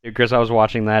somebody. Dude, Chris, I was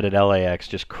watching that at LAX,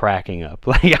 just cracking up.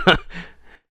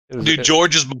 Dude,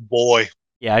 George is my boy.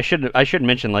 Yeah, I should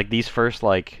mention these first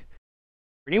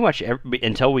pretty much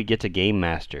until we get to Game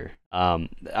Master.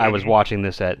 I was watching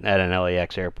this at an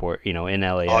LAX airport, in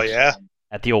LAX. Oh, yeah?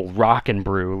 At the old Rock and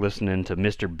Brew, listening to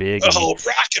Mr. Big. Oh,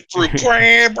 Rock and Brew.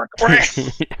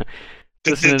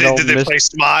 Did they play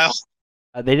Smile?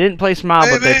 They didn't play Smile,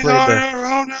 but they played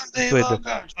the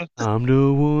I'm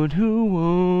the one who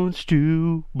wants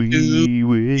to be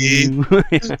with you. Be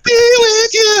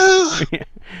with you.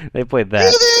 They played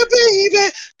that.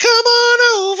 Baby, come on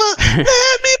over.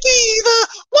 Let me be the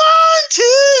one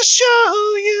to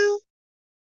show you.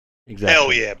 Exactly.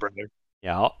 Hell yeah, brother.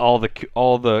 Yeah, all the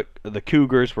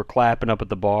Cougars were clapping up at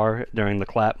the bar during the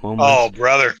clap moments. Oh,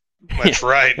 brother. That's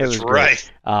right. That's right.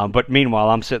 But meanwhile,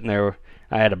 I'm sitting there.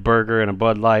 I had a burger and a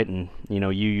Bud Light and,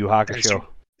 Yu Hakusho.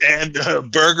 And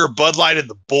burger, Bud Light, and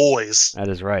the boys. That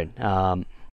is right.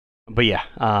 But yeah,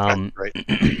 right.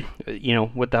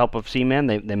 with the help of Seaman,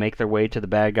 they make their way to the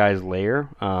bad guy's lair.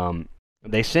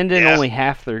 They send in only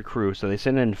half their crew, so they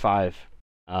send in 5.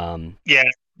 Yeah.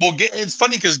 Well, it's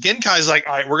funny because Genkai's like,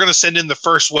 all right, we're going to send in the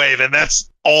first wave, and that's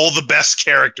all the best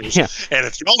characters. Yeah. And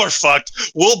if y'all are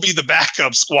fucked, we'll be the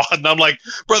backup squad. And I'm like,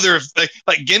 brother, if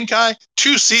like Genkai,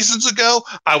 2 seasons ago,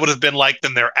 I would have been like,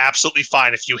 then they're absolutely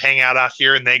fine if you hang out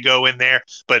here and they go in there.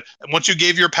 But once you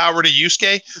gave your power to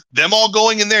Yusuke, them all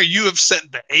going in there, you have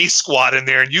sent the A squad in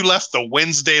there, and you left the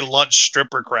Wednesday lunch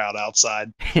stripper crowd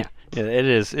outside. Yeah, it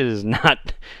is not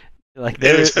like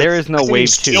there is no wave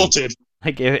 2. Tilted.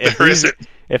 Like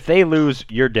if they lose,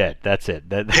 you're dead. That's it.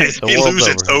 The world's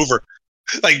over. It's over.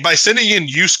 Like by sending in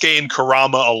Yusuke and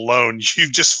Kurama alone,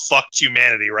 you've just fucked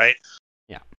humanity, right?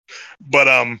 Yeah. But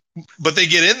they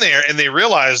get in there and they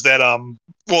realize that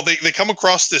they come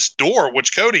across this door.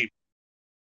 Which Cody,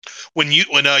 when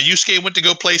Yusuke went to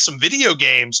go play some video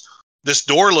games, this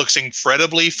door looks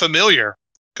incredibly familiar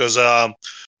because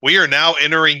we are now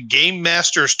entering Game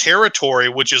Master's territory,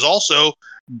 which is also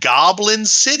Goblin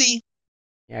City.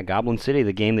 Yeah, Goblin City,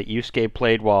 the game that Yusuke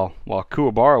played while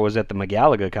Kuwabara was at the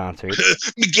Megalaga concert.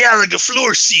 Megalaga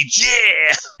floor seat,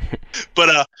 yeah. But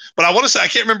I want to say I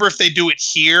can't remember if they do it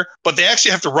here, but they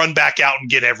actually have to run back out and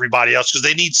get everybody else because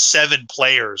they need 7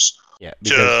 players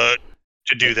to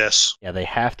do this. Yeah, they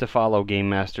have to follow Game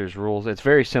Master's rules. It's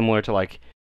very similar to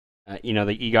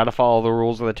you got to follow the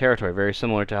rules of the territory. Very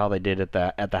similar to how they did at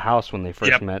the house when they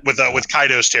first met with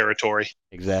Kaido's territory.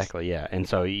 Exactly, yeah. And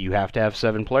so you have to have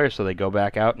 7 players. So they go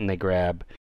back out and they grab.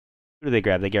 Who do they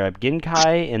grab? They grab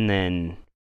Genkai and then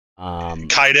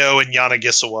Kaido and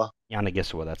Yanagisawa.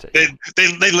 Yanagisawa, that's it.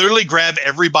 They literally grab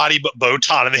everybody but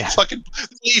Botan, and they fucking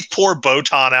leave poor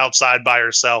Botan outside by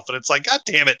herself. And it's like, God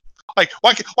damn it! Like,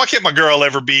 why can't my girl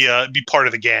ever be part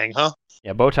of the gang, huh?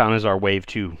 Yeah, Botan is our wave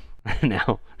 2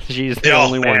 now. She's the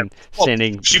only one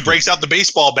standing. If she breaks out the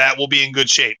baseball bat, we'll be in good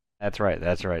shape. That's right.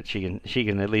 She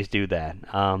can at least do that.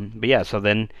 But yeah, so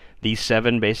then these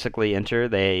 7 basically enter.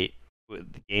 The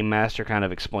Game Master kind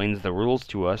of explains the rules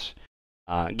to us.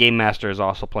 Game Master is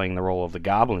also playing the role of the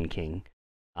Goblin King,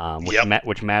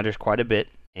 which matters quite a bit.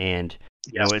 And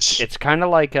it's kind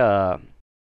of like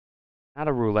not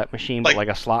a roulette machine, but like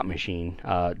a slot machine,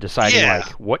 deciding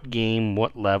what game,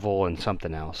 what level, and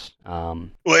something else. Well,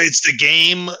 it's the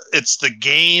game,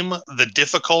 the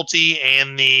difficulty,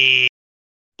 and the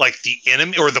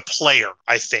enemy or the player,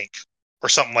 I think, or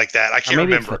something like that. I can't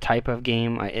remember. It's the type of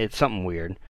game. It's something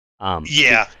weird.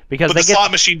 Because the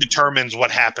slot machine determines what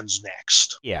happens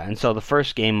next. Yeah, and so the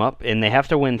first game up, and they have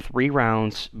to win 3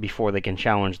 rounds before they can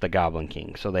challenge the Goblin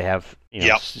King. So they have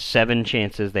 7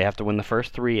 chances. They have to win the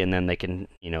first 3, and then they can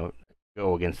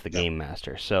go against the Game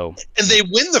Master. So and they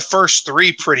win the first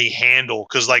 3 pretty handle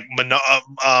because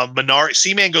Minari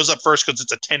Seaman goes up first because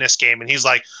it's a tennis game, and he's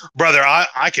like, brother,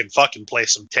 I can fucking play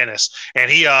some tennis, and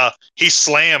he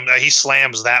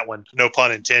slams that one, no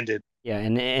pun intended. Yeah,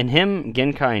 and him,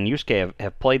 Genkai, and Yusuke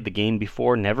have played the game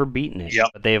before, never beaten it, Yep.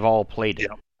 but they've all played it.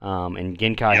 Yep. And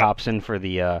Genkai Yep. hops in for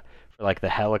for like the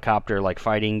helicopter like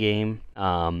fighting game.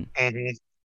 Hmm.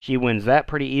 She wins that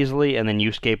pretty easily, and then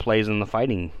Yusuke plays in the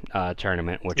fighting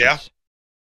tournament, which Yeah. is,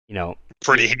 you know,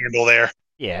 Pretty handle there.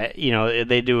 yeah,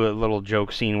 they do a little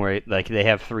joke scene where like they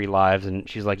have 3 lives, and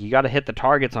she's like, "You got to hit the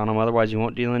targets on them, otherwise you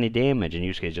won't deal any damage." And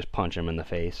Yusuke just punch him in the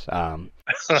face.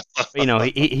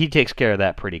 But, he takes care of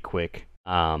that pretty quick.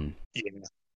 Yeah.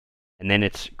 And then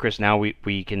it's Chris. Now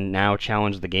we can now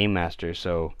challenge the game master.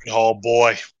 So Oh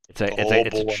boy.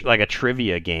 like a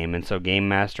trivia game, and so game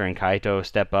master and Kaito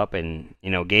step up, and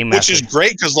game Which master. is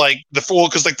great because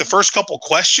the first couple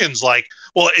questions,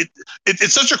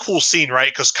 it's such a cool scene,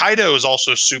 right? Because Kaido is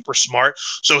also super smart,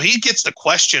 so he gets the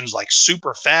questions like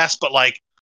super fast, but like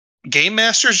Game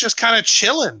Master's just kind of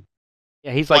chilling.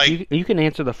 Yeah, he's like, you can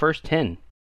answer the first 10,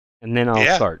 and then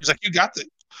I'll start. He's like, you got this.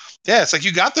 Yeah, it's like,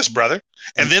 you got this, brother.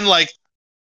 And then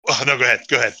oh no, go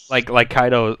ahead. Like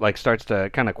Kaido starts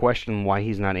to kind of question why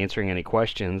he's not answering any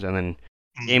questions, and then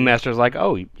Game Master's like,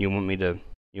 "Oh, you want me to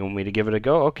give it a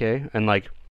go? Okay." And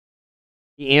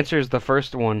he answers the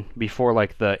first one before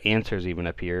the answers even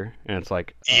appear, and it's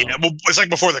like, yeah, well, it's like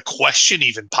before the question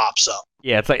even pops up.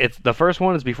 Yeah, it's the first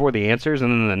one is before the answers,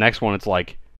 and then the next one it's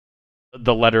like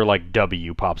the letter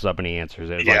W pops up and he answers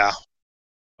it. It's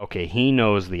okay, he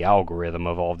knows the algorithm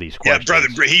of all these questions. Yeah, brother,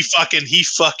 he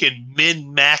fucking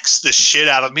min-maxed the shit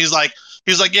out of him. He's like,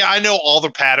 yeah, I know all the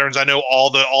patterns, I know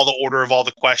all the order of all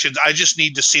the questions. I just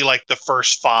need to see the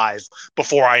first 5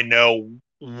 before I know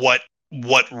what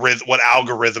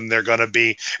algorithm they're gonna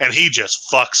be. And he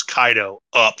just fucks Kaido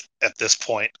up at this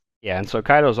point. Yeah, and so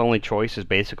Kaido's only choice is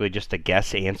basically just to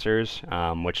guess answers,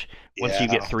 which once you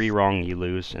get 3 wrong, you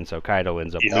lose, and so Kaido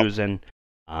ends up losing.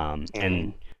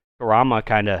 And Kurama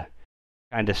kind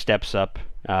of steps up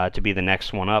to be the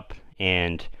next one up,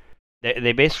 and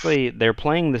they basically they're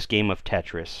playing this game of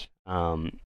Tetris.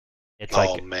 It's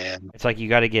like you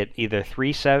got to get either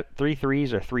 3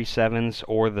 3s or 3 7s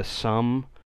or the sum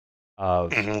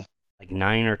of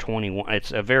 9 or 21.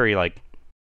 It's a very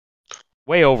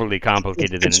way overly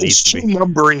complicated than it needs to be.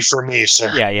 Numbering for me,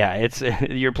 sir. Yeah. It's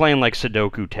you're playing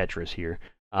Sudoku Tetris here.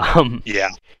 Yeah.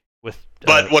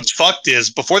 But what's fucked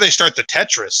is before they start the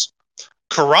Tetris,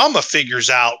 Kurama figures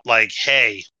out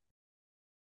hey,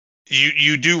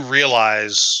 you do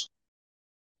realize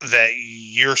that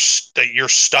you're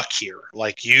stuck here.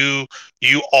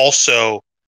 You also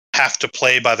have to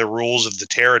play by the rules of the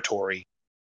territory.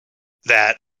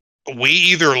 That we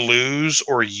either lose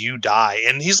or you die.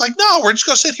 And he's like, no, we're just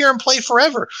going to sit here and play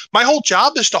forever. My whole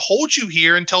job is to hold you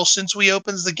here until Sensui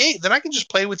opens the gate. Then I can just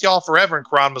play with y'all forever. And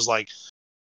Kurama's like,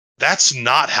 that's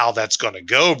not how that's going to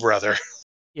go, brother.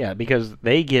 Yeah, because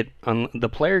the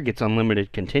player gets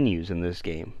unlimited continues in this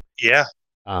game. Yeah.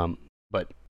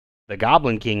 But the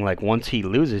Goblin King, once he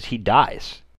loses, he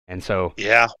dies. And so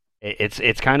yeah,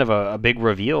 it's kind of a big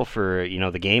reveal for,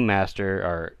 the Game Master,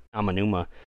 or Amanuma.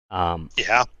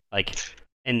 Yeah.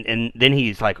 And then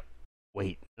he's like,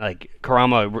 wait,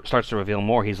 Kurama starts to reveal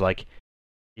more. He's like,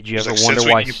 did you ever wonder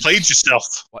why you played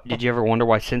yourself? Did you ever wonder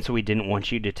why Sensui didn't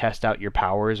want you to test out your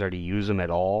powers or to use them at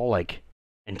all,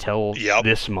 until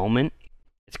this moment?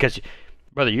 It's because,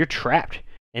 brother, you're trapped.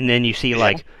 And then you see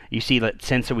that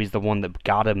Sensui's the one that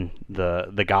got him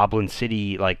the Goblin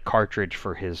City cartridge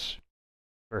for his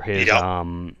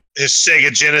his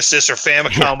Sega Genesis or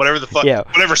Famicom, whatever the fuck,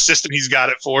 whatever system he's got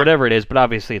it for, whatever it is. But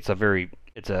obviously, it's a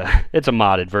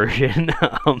modded version.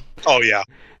 Oh yeah,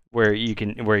 where you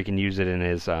can use it in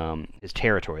his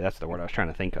territory. That's the word I was trying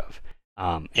to think of.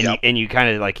 And you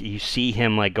kind of you see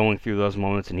him going through those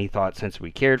moments, and he thought since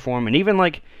we cared for him, and even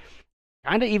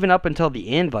kind of even up until the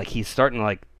end, he's starting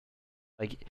to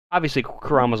obviously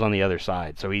Kurama's on the other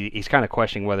side, so he's kind of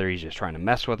questioning whether he's just trying to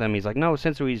mess with him. He's like, no,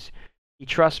 since he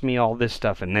trusts me, all this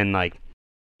stuff, and then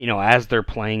as they're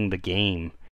playing the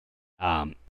game,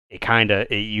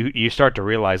 you start to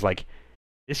realize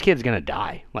this kid's gonna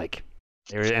die,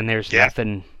 there's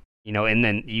nothing, and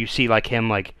then you see him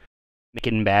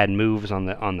making bad moves on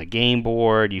the game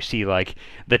board. You see the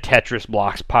Tetris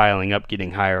blocks piling up,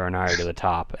 getting higher and higher to the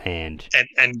top, and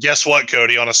guess what,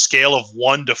 Cody? On a scale of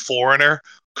 1 to Foreigner,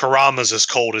 Kurama's as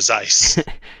cold as ice.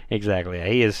 Exactly.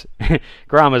 He is.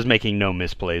 Kurama's making no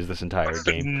misplays this entire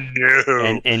game.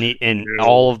 No. And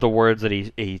all of the words that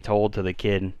he told to the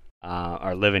kid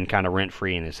are living kind of rent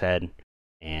free in his head.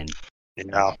 And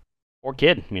poor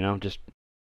kid, just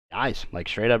dies,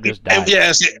 straight up just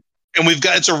dies. And And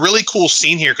it's a really cool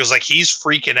scene here because like he's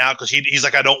freaking out because he's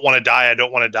like, I don't want to die,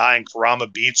 and Kurama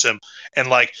beats him, and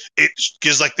like it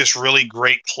gives like this really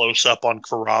great close up on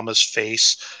Kurama's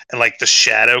face, and like the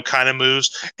shadow kind of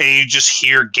moves, and you just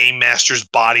hear Game Master's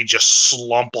body just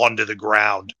slump onto the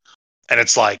ground, and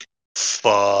it's like,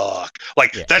 fuck,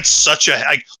 like that's such a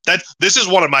like that. This is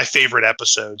one of my favorite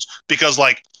episodes because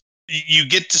like you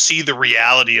get to see the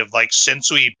reality of like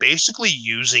Sensui basically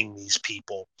using these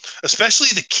people, especially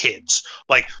the kids.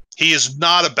 Like he's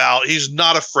not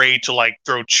afraid to like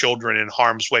throw children in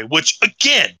harm's way, which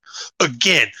again,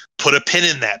 put a pin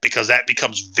in that because that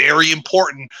becomes very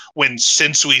important when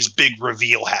Sensui's big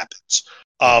reveal happens.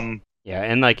 Yeah,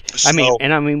 and like I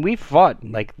mean, we fought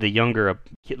like the younger,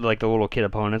 like the little kid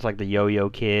opponents, like the Yo-Yo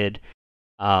Kid.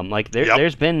 Like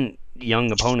there's been young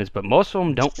opponents, but most of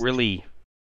them don't really.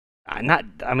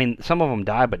 I mean, some of them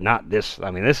die, but not this.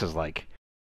 I mean, this is like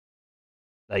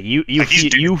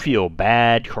you feel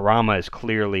bad. Kurama is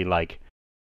clearly like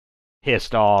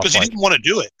pissed off because he didn't want to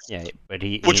do it. Yeah, but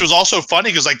which was also funny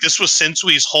because like this was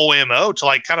Sensui's whole MO to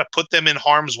like kind of put them in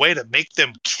harm's way to make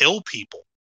them kill people.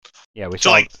 Yeah, to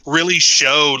like really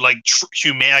show like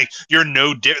humanity. Like, you're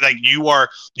no different. Like you are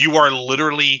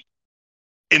literally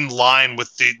in line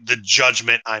with the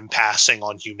judgment I'm passing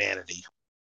on humanity.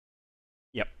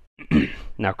 Yep.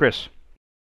 Now, Chris,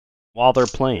 while they're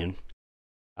playing,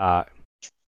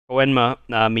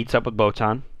 Koenma meets up with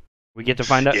Botan. We get to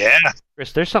find out. Yeah,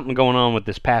 Chris, there's something going on with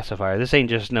this pacifier. This ain't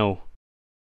just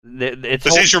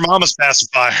This ain't your mama's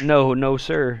pacifier. No,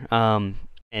 sir.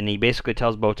 And he basically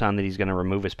tells Botan that he's going to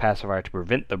remove his pacifier to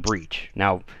prevent the breach.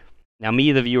 Now,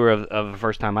 me, the viewer of the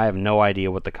first time, I have no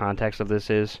idea what the context of this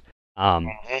is.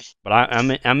 But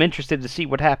I'm interested to see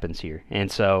what happens here. And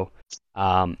so,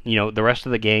 the rest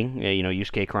of the gang,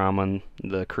 Yusuke, Kurama, and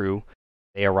the crew,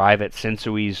 they arrive at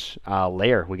Sensui's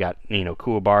lair. We got,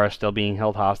 Kuwabara still being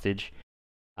held hostage.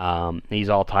 He's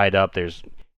all tied up. There's,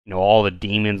 all the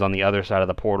demons on the other side of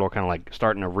the portal kind of like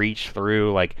starting to reach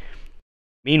through. Like,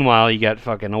 meanwhile, you got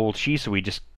fucking old Shisui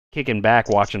just kicking back,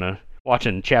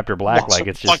 watching Chapter Black like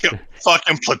it's just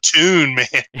fucking Platoon,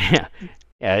 man.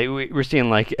 Yeah, we're seeing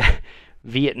like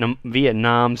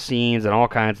Vietnam scenes and all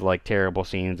kinds of like terrible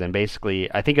scenes, and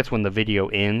basically, I think it's when the video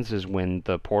ends is when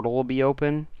the portal will be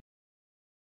open.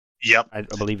 Yep, I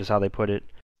believe is how they put it.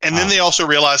 And then they also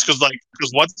realize because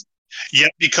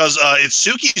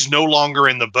Itsuki's no longer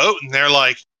in the boat, and they're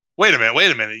like, wait a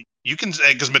minute, you can,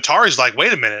 because Mitari's like,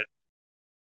 wait a minute,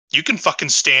 you can fucking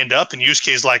stand up, and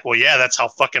Yusuke's like, well, yeah, that's how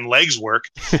fucking legs work,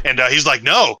 and he's like,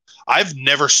 no, I've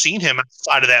never seen him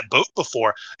outside of that boat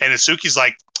before, and Itsuki's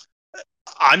like,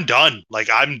 I'm done,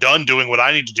 I'm done doing what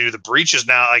I need to do. The breach is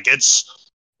now I can't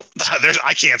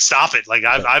stop it. Like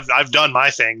I've done my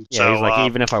thing. Yeah, so he's like,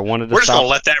 even if I wanted to, we're just gonna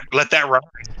let that run.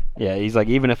 Yeah, he's like,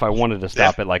 even if I wanted to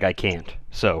stop it, like I can't.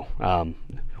 So,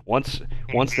 once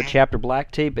the Chapter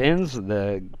Black tape ends,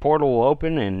 the portal will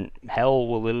open and hell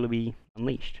will literally be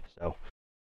unleashed. So,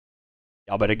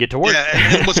 y'all better get to work. Yeah,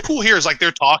 and what's cool here is like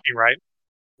they're talking, right?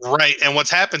 Right, and what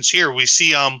happens here, we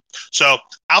see so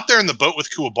out there in the boat with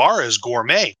Kuwabara is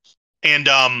Gourmet. And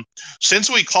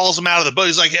Sensui calls him out of the boat.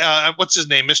 He's like, what's his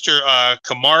name? Mr.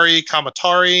 Katamari?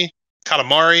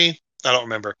 I don't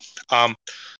remember.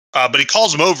 But he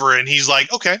calls him over and he's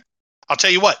like, okay, I'll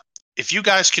tell you what. If you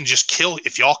guys can just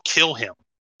if y'all kill him,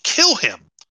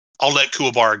 I'll let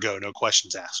Kuwabara go. No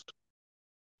questions asked.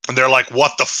 And they're like,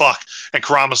 what the fuck? And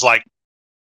Kurama's like,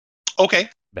 okay.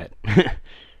 Bet.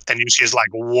 And Yushi's like,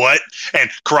 what? And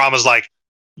Kurama's like,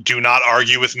 do not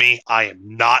argue with me. I am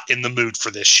not in the mood for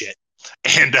this shit.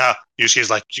 And Yushi's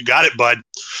like, you got it, bud.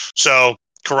 So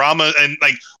Kurama, and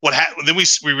like what happened, then we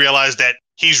realized that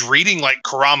he's reading like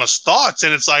Kurama's thoughts,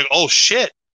 and it's like, oh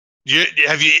shit.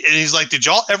 And he's like, did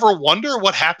y'all ever wonder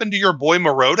what happened to your boy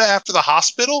Maroda after the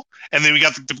hospital? And then we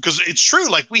got because it's true,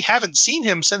 like we haven't seen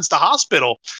him since the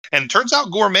hospital. And it turns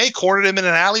out Gourmet cornered him in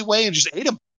an alleyway and just ate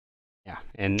him. Yeah,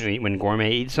 and when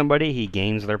Gourmet eats somebody, he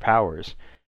gains their powers.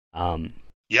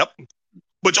 Yep.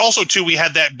 Which also too, we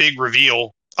had that big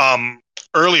reveal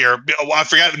earlier. I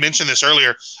forgot to mention this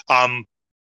earlier.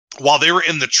 While they were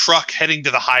in the truck heading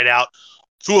to the hideout,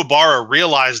 Kuwabara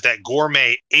realized that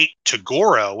Gourmet ate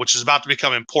Toguro, which is about to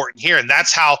become important here. And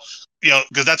that's how,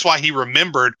 because that's why he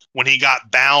remembered when he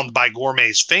got bound by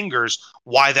Gourmet's fingers,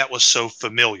 why that was so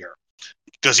familiar.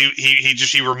 Because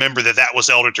he remembered that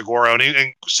was Elder Toguro.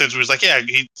 And since he was like, yeah,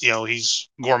 he's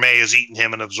Gourmet has eaten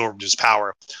him and absorbed his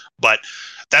power. But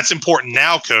that's important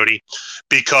now, Cody,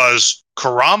 because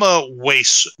Kurama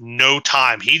wastes no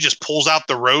time. He just pulls out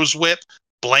the rose whip,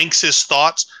 blanks his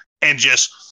thoughts, and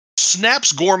just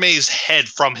snaps Gourmet's head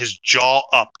from his jaw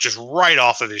up, just right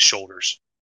off of his shoulders.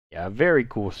 Yeah, very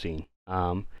cool scene.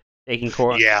 Yeah,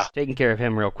 Taking care of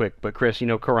him real quick. But Chris,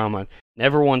 Kurama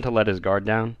never one to let his guard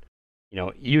down.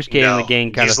 Yusuke and the no,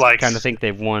 gang he's like, kind of think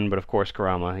they've won, but of course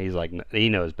Kurama, he's like he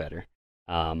knows better.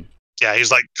 yeah,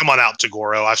 he's like, come on out,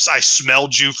 Tagoro. I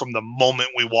smelled you from the moment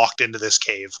we walked into this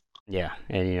cave. Yeah,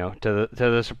 and to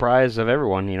the surprise of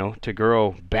everyone,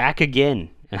 Tagoro back again.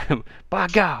 By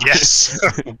God. Yes.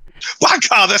 My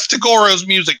God, that's Tagoro's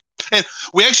music. And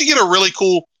we actually get a really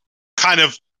cool kind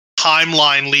of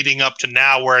timeline leading up to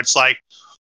now where it's like,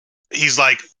 he's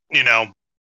like,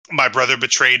 my brother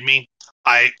betrayed me.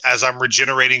 As I'm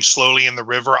regenerating slowly in the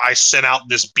river, I sent out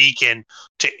this beacon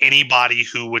to anybody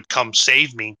who would come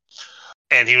save me.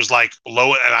 And he was like,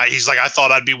 he's like, I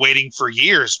thought I'd be waiting for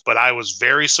years, but I was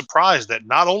very surprised that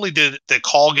not only did the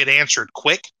call get answered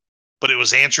quick, but it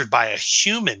was answered by a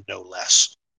human, no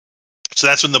less. So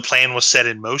that's when the plan was set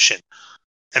in motion.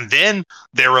 And then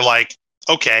they were like,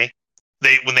 okay,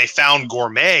 when they found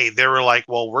Gourmet, they were like,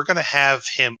 well, we're going to have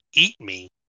him eat me,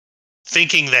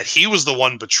 thinking that he was the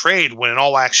one betrayed, when in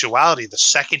all actuality, the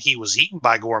second he was eaten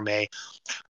by Gourmet,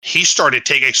 he started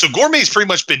taking. So Gourmet's pretty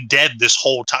much been dead this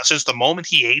whole time. Since the moment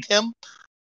he ate him,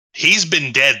 he's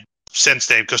been dead since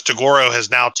then, because Tagoro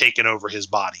has now taken over his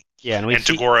body. Yeah, and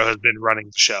Tagoro has been running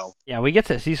the show. Yeah, we get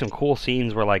to see some cool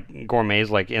scenes where like Gourmet's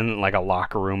like in like a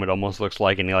locker room. It almost looks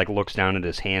like, and he like looks down at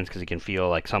his hands because he can feel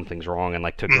like something's wrong, and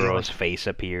like Tagoro's face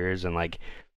appears, and like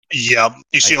yeah,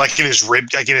 you see like in his rib,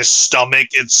 like in his stomach.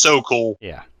 It's so cool.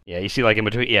 Yeah, you see like in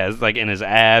between. Yeah, it's like in his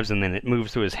abs, and then it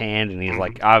moves to his hand, and he's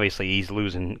like obviously he's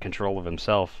losing control of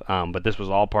himself. But this was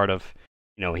all part of,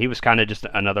 he was kind of just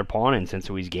another pawn in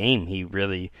Sensui's game. He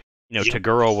really,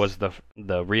 Tagoro was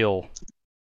the real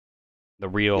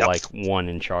like one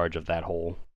in charge of that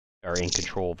whole, or in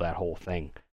control of that whole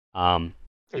thing.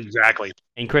 Exactly.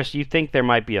 And Chris, you think there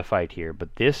might be a fight here,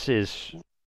 but this is,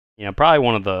 probably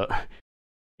one of the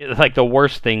like the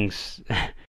worst things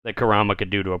that Kurama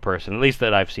could do to a person, at least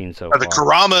that I've seen so far.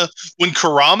 When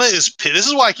Kurama is, this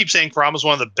is why I keep saying Kurama is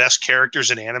one of the best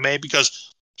characters in anime,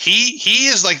 because he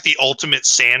is like the ultimate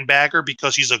sandbagger,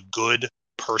 because he's a good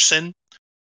person.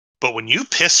 But when you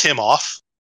piss him off,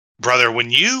 brother, when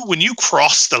you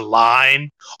cross the line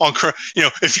on,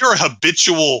 if you're a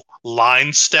habitual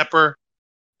line stepper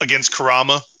against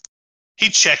Kurama, he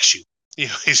checks you.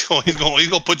 He's going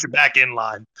to put you back in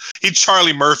line. He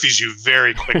Charlie Murphys you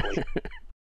very quickly.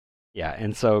 Yeah,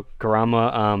 and so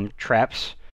Kurama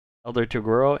traps Elder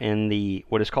Toguro in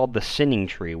what is called the Sinning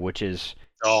Tree, which is,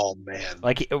 oh man,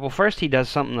 like, well, first he does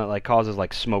something that like causes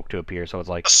like smoke to appear, so it's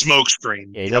like a smoke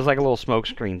screen. Yeah, he does like a little smoke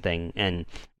screen thing, and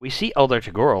we see Elder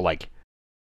Toguro like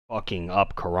fucking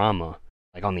up Kurama,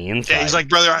 like on the inside. Yeah, he's like,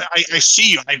 brother, I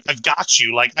see you. I've got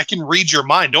you. Like, I can read your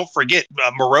mind. Don't forget,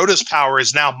 Moroda's power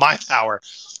is now my power.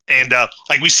 And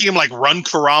like we see him like run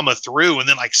Kurama through, and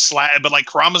then like but like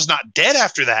Kurama's not dead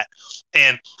after that,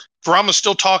 and Kurama's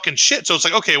still talking shit. So it's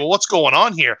like, okay, well, what's going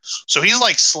on here? So he's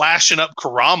like slashing up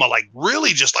Kurama, like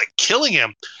really just like killing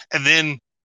him, and then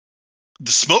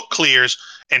the smoke clears,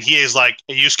 and he is like,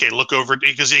 hey, Yusuke, look over,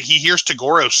 because he hears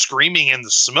Tagoro screaming in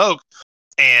the smoke,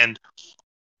 and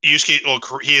Yusuke, well,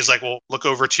 he is like, well, look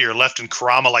over to your left, and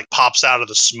Kurama like pops out of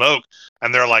the smoke,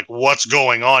 and they're like, what's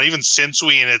going on? Even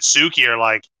Sensui and Itsuki are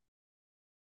like,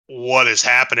 what is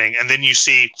happening? And then you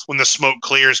see when the smoke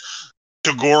clears,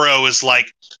 Tagoro is like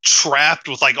trapped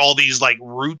with like all these like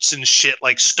roots and shit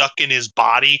like stuck in his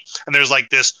body, and there's like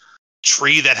this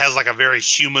tree that has like a very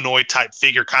humanoid type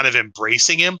figure kind of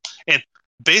embracing him. And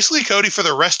basically, Cody, for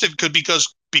the rest of it,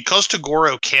 because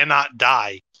Tagoro cannot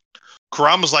die,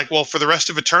 Kurama's like, well, for the rest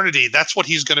of eternity, that's what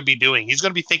he's going to be doing. He's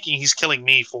going to be thinking he's killing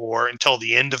me until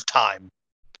the end of time.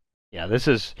 Yeah, this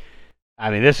is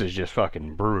just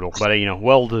fucking brutal, but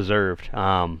well deserved.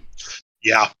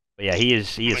 Yeah. But yeah, he is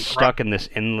stuck in this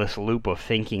endless loop of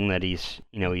thinking that he is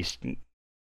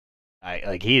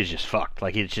just fucked.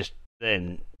 Like, it's just,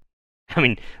 and I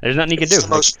mean, there's nothing he can do. It's the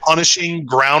most punishing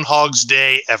Groundhog's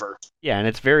Day ever. Yeah, and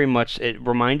it's very much, it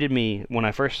reminded me, when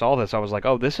I first saw this, I was like,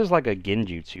 oh, this is like a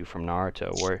genjutsu from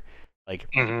Naruto, where, like,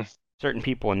 certain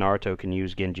people in Naruto can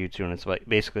use genjutsu, and it's like,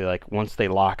 basically, like, once they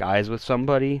lock eyes with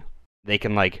somebody, they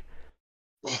can, like,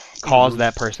 cause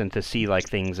that person to see, like,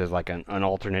 things as, like, an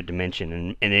alternate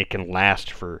dimension, and it can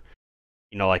last for,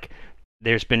 like,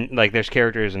 there's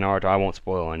characters in Naruto, I won't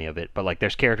spoil any of it, but, like,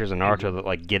 there's characters in Naruto that,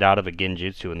 like, get out of a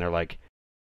genjutsu, and they're like,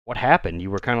 what happened? You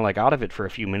were kind of, like, out of it for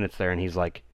a few minutes there, and he's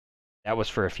like, that was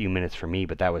for a few minutes for me,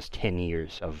 but that was 10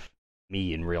 years of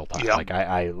me in real time. Yep. Like,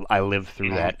 I lived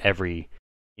through that every,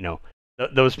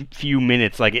 those few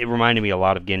minutes, like, it reminded me a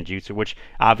lot of genjutsu, which,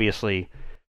 obviously,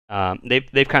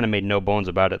 they've kind of made no bones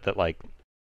about it that, like,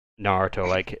 Naruto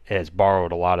like has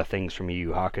borrowed a lot of things from Yu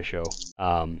Hakusho.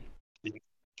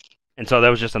 And so that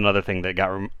was just another thing that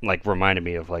got reminded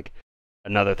me of like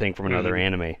another thing from another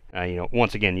anime.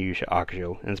 Once again, Yu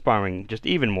Hakusho inspiring just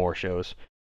even more shows.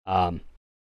 But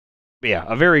yeah,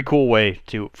 a very cool way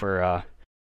for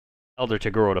Elder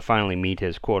Toguro to finally meet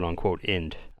his quote unquote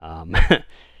end.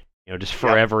 Just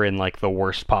forever in like the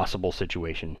worst possible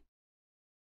situation.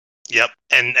 Yep.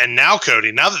 And now,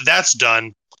 Cody, now that that's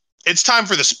done, it's time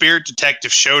for the Spirit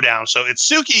Detective Showdown. So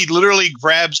Itsuki literally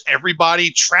grabs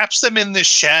everybody, traps them in this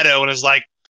shadow, and is like,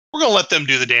 "We're gonna let them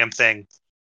do the damn thing."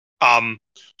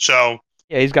 So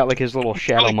yeah, he's got like his little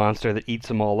shadow monster that eats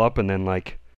them all up, and then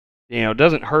like,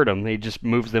 doesn't hurt them. He just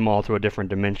moves them all to a different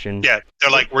dimension. Yeah,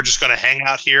 they're like, "We're just gonna hang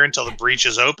out here until the breach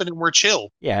is open, and we're chill."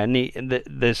 Yeah, and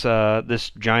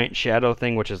this giant shadow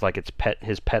thing, which is like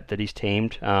his pet that he's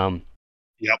tamed.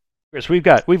 Yep. Chris, we've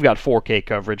got 4K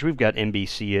coverage. We've got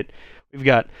NBC it. We've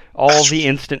got all the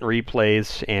instant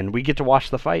replays, and we get to watch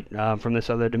the fight from this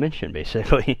other dimension,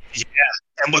 basically. Yeah,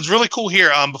 and what's really cool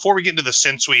here, before we get into the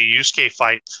Sensui Yusuke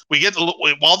fight, we get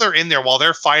while they're in there, while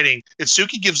they're fighting,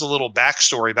 Itsuki gives a little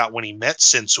backstory about when he met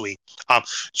Sensui.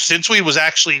 Sensui was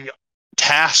actually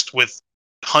tasked with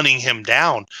hunting him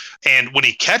down, and when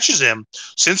he catches him,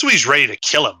 Sensui's ready to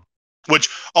kill him. Which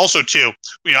also, too,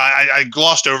 I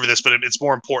glossed over this, but it's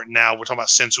more important now. We're talking about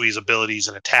Sensui's abilities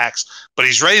and attacks, but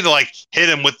he's ready to like hit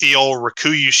him with the old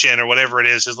Rikuyushin or whatever it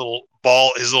is, his little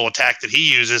ball, his little attack that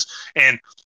he uses. And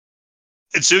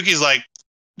Itsuki's like,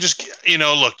 just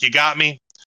look, you got me.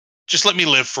 Just let me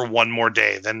live for one more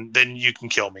day, then you can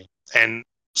kill me. And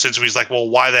Sensui's like, well,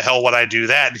 why the hell would I do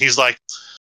that? And he's like,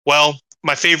 well,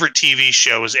 my favorite TV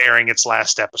show is airing its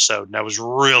last episode, and I was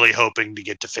really hoping to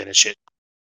get to finish it.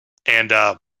 And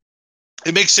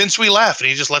it makes sense. We laugh, and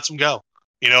he just lets him go.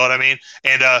 You know what I mean?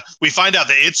 And we find out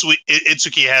that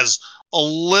Itsuki has a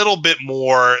little bit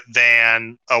more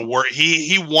than a work.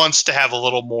 He wants to have a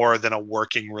little more than a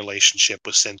working relationship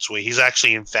with Sensui. He's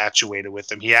actually infatuated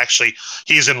with him.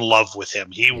 He's in love with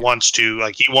him. He wants to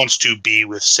be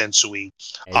with Sensui.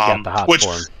 Yeah, got the hots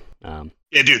for him.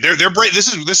 Yeah, dude, they're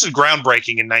this is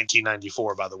groundbreaking in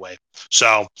 1994, by the way.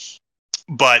 So,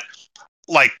 but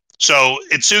like. So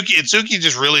Itsuki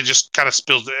just really just kind of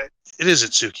spills it. It is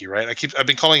Itsuki, right? I've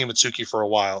been calling him Itsuki for a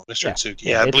while, Mr. Itsuki.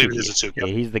 Yeah, I believe it is Itsuki. Yeah,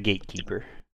 he's the gatekeeper.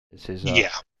 It's his,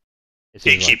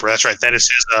 gatekeeper. That's right. That is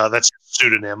his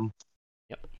pseudonym.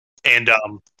 Yep. And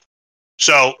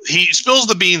so he spills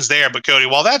the beans there. But Cody,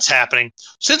 while that's happening,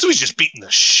 Sensui's just beating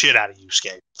the shit out of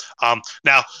Yusuke.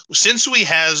 Now Sensui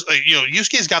has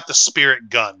Yusuke's got the spirit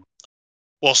gun.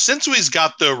 Well, Sensui's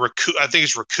got the I think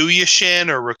it's Rikuyushin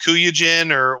or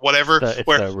Rikuyujin or whatever. It's the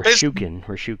Rishuken.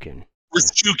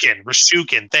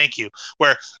 Rishuken, thank you.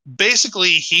 Where basically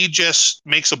he just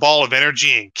makes a ball of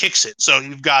energy and kicks it. So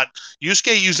you've got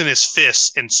Yusuke using his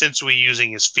fists and Sensui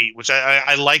using his feet, which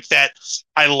I like that.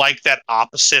 I like that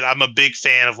opposite. I'm a big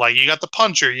fan of like you got the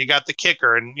puncher, you got the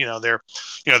kicker, and their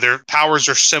powers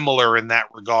are similar in that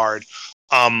regard.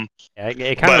 Sensui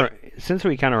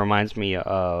kind of reminds me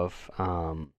of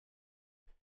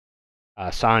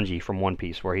Sanji from One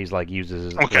Piece, where he's like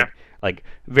uses his, like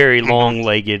very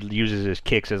long-legged, uses his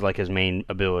kicks as like his main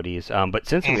abilities. But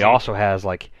Sensui also has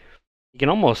like he can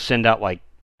almost send out like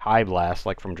high blasts,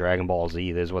 like from Dragon Ball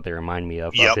Z. That's what they remind me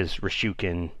of his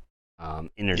Rishuken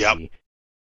energy.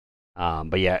 Yep.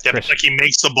 But yeah, Chris, like he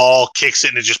makes the ball, kicks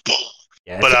it, and it just.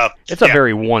 Yeah, it's a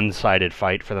very one-sided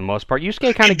fight for the most part.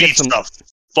 Yusuke kind of gets some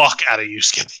fuck out of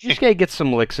Yusuke. Yusuke gets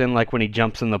some licks in, like when he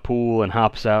jumps in the pool and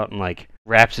hops out and like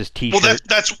wraps his t-shirt. Well,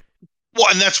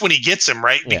 and that's when he gets him,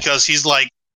 right? Yeah. Because he's like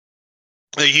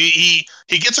he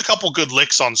gets a couple good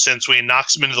licks on Sensui and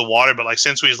knocks him into the water, but like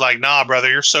Sensui's like, nah, brother,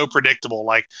 you're so predictable.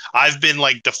 Like I've been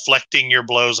like deflecting your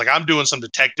blows. Like I'm doing some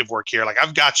detective work here. Like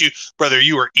I've got you, brother.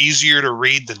 You are easier to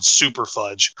read than Super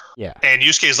Fudge. Yeah. And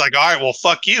Yusuke's like, all right, well,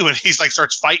 fuck you. And he's like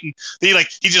starts fighting. He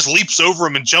just leaps over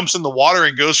him and jumps in the water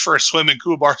and goes for a swim. And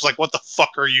Kuwabara's like, what the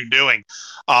fuck are you doing?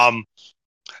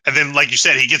 And then, like you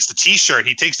said, he gets the T-shirt.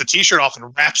 He takes the T-shirt off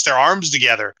and wraps their arms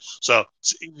together. So,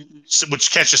 which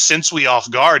catches Sensui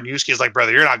off guard. And Yusuke's like,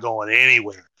 brother, you're not going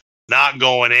anywhere. Not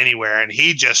going anywhere. And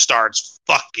he just starts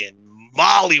fucking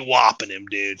molly-whopping him,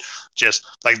 dude. Just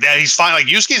like that. He's fine. Like,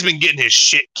 Yusuke's been getting his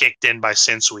shit kicked in by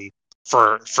Sensui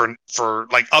for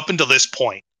like up until this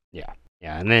point. Yeah.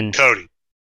 Yeah. And then Cody.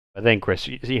 I think, Chris,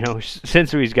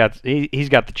 Sensui's got he's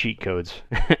got the cheat codes.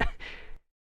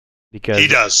 Because he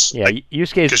does. Yeah,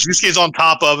 Yusuke's on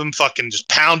top of him, fucking just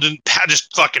pounding,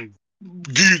 just fucking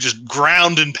just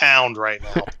ground and pound right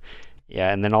now.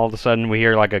 Yeah, and then all of a sudden we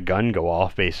hear like a gun go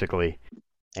off, basically.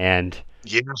 And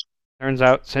yeah, turns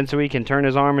out Sensui can turn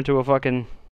his arm into a fucking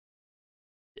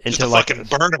into like fucking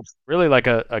burn him. Really like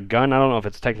a gun. I don't know if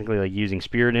it's technically like using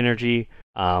spirit energy.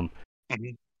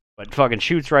 But fucking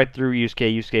shoots right through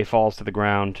Yusuke. Yusuke falls to the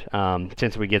ground.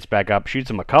 Sensui gets back up, shoots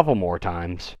him a couple more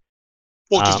times.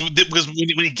 Well, because when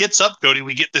he gets up, Cody,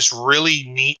 we get this really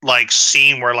neat like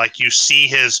scene where like you see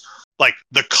his like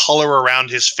the color around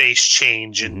his face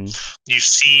change, and you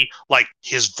see like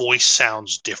his voice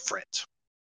sounds different.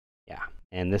 Yeah,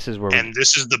 and this is where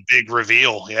this is the big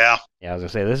reveal. Yeah, I was gonna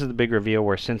say this is the big reveal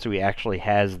where Sensui actually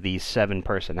has these 7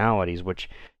 personalities, which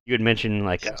you had mentioned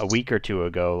like a week or two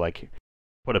ago. Like,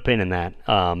 put a pin in that,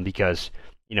 because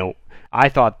I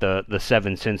thought the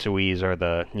 7 Sensuis or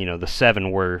the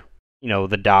 7 were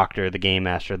the doctor, the game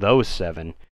master, those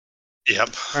 7. Yep.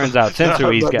 Turns out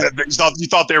Sensui's got. You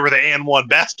thought they were the and1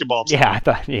 basketball team. Yeah, I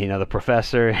thought the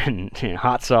professor and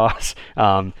hot sauce.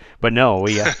 But no,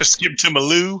 we skip to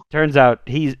Malou. Turns out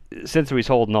Sensui's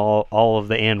holding all of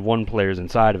the and1 players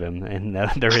inside of him, and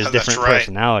they're his different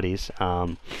personalities.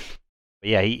 But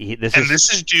yeah,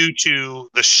 this is due to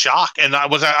the shock, and I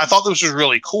thought this was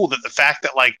really cool that the fact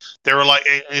that like they were like,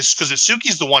 it's because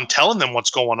Itsuki's the one telling them what's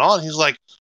going on. He's like,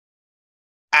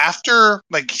 after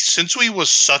like Sensui was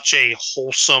such a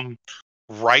wholesome,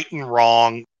 right and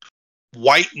wrong,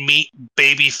 white meat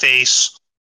baby face,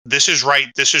 this is right,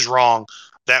 this is wrong,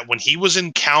 that when he was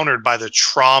encountered by the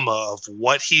trauma of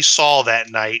what he saw that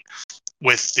night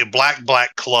with the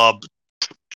Black Club,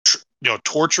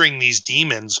 torturing these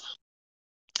demons,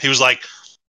 he was like,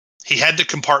 he had to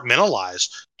compartmentalize.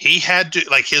 He had to,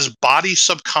 like, his body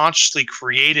subconsciously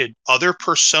created other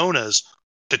personas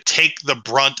to take the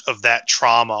brunt of that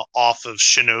trauma off of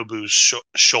Shinobu's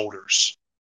shoulders.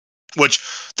 Which,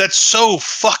 that's so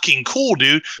fucking cool,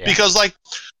 dude. Yeah. Because, like,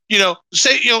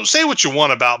 say what you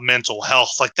want about mental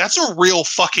health. Like, that's a real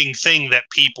fucking thing that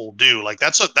people do. Like,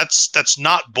 that's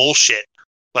not bullshit.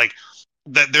 Like,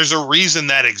 that there's a reason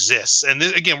that exists. And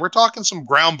again, we're talking some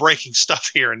groundbreaking stuff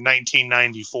here in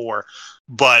 1994.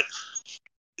 But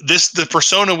the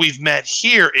persona we've met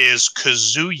here is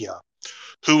Kazuya,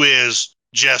 who is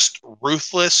just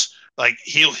ruthless. Like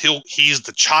he's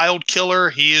the child killer.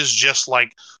 He is just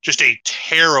a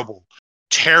terrible,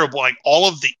 like all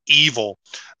of the evil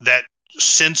that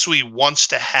Sensui wants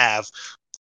to have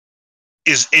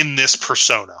is in this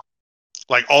persona.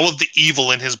 Like all of the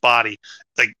evil in his body,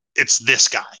 like it's this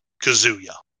guy,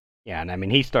 Kazuya. Yeah, and I mean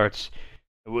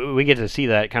we get to see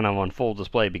that kind of on full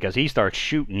display because he starts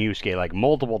shooting Yusuke like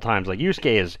multiple times. Like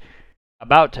Yusuke is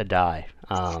about to die.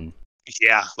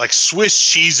 Yeah, like Swiss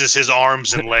cheeses his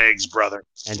arms and legs, brother.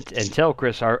 And tell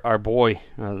Chris, our boy,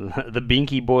 the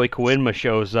Binky boy Koenma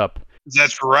shows up.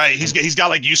 That's right. He's got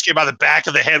like Yusuke by the back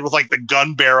of the head with like the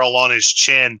gun barrel on his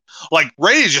chin, like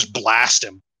ready to just blast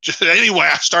him. Just anyway,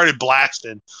 I started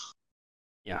blasting.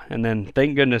 Yeah, and then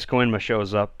thank goodness Koenma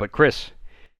shows up. But Chris,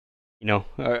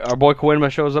 our boy Koenma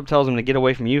shows up, tells him to get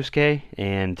away from Yusuke,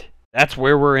 and that's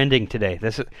where we're ending today.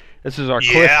 This is our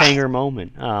cliffhanger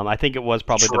moment. I think it was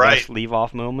probably best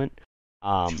leave-off moment.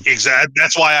 Exactly.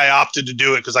 That's why I opted to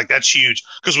do it, because like that's huge.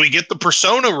 Because we get the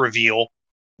persona reveal,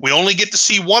 we only get to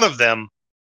see one of them,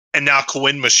 and now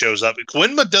Koenma shows up.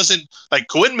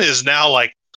 Koenma is now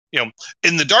like,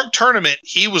 in the Dark Tournament,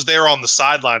 he was there on the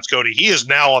sidelines, Cody. He is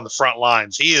now on the front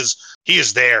lines. He is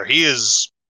there. He is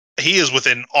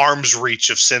within arm's reach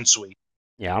of Sensui.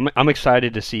 Yeah, I'm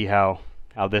excited to see how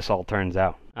this all turns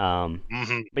out.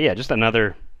 But yeah, just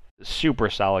another super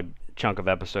solid chunk of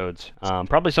episodes.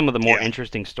 Probably some of the more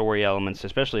interesting story elements,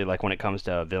 especially like when it comes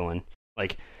to a villain.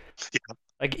 Like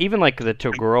even like the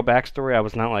Toguro backstory,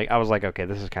 I was like, okay,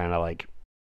 this is kind of like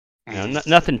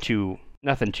nothing too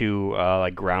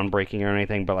like groundbreaking or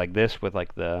anything, but like this with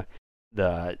like the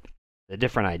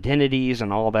different identities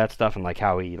and all that stuff, and like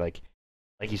how he like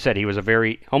you said, he was a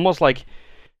very almost like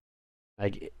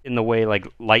in the way like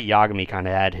Light Yagami kind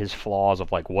of had his flaws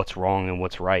of like what's wrong and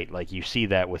what's right. Like you see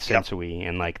that with Sensui,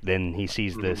 and like then he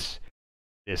sees this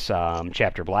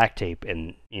chapter black tape,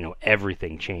 and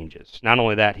everything changes. Not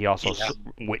only that, he also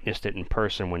witnessed it in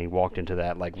person when he walked into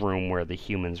that like room where the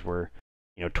humans were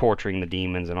torturing the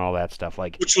demons and all that stuff.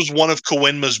 Like, which was one of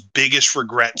Koenma's biggest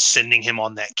regrets, sending him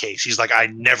on that case. He's like, I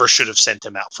never should have sent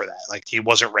him out for that. Like he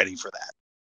wasn't ready for that.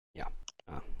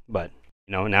 Yeah, but.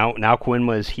 Now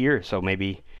Koenma is here, so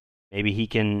maybe he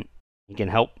can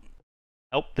help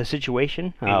the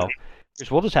situation.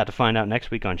 We'll just have to find out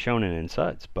next week on Shonen and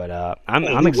Suds. But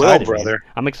I'm excited, brother.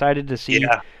 I'm excited to see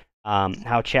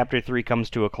how Chapter 3 comes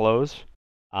to a close.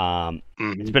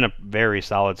 It's been a very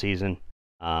solid season.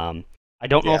 I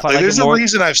don't know if I like it more. There's a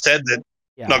reason I've said that.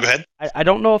 Yeah, no, go ahead. I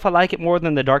don't know if I like it more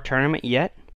than the Dark Tournament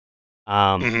yet.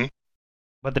 But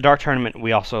the Dark Tournament,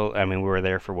 we were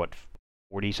there for what?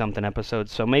 40-something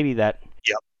episodes. So maybe that.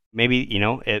 Yep. Maybe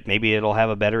maybe it'll have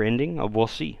a better ending. We'll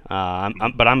see.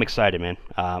 But I'm excited, man.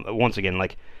 Once again,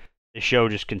 like the show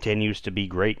just continues to be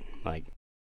great. Like,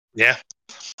 yeah,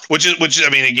 which I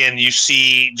mean, again, you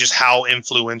see just how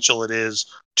influential it is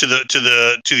to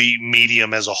the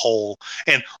medium as a whole.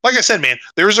 And like I said, man,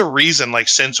 there's a reason like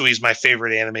Sensui's my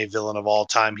favorite anime villain of all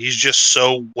time. He's just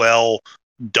so well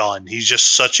done. He's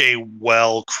just such a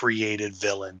well created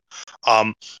villain.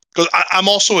 Because I'm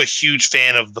also a huge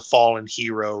fan of the fallen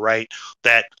hero, right?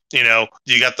 That you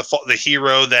got the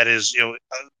hero that is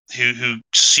who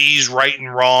sees right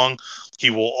and wrong. He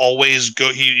will always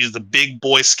go. He's the big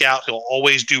Boy Scout. He'll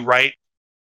always do right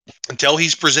until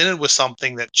he's presented with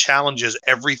something that challenges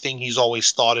everything he's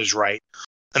always thought is right.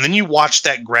 And then you watch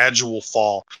that gradual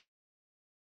fall.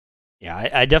 Yeah,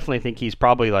 I definitely think he's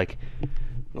probably like,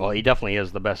 well, he definitely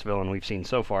is the best villain we've seen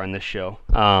so far in this show.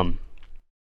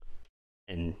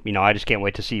 And I just can't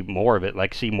wait to see more of it.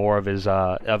 Like, see more of his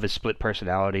split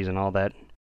personalities and all that.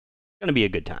 It's gonna be a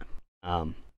good time.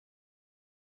 Oh,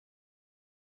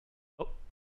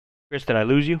 Chris, did I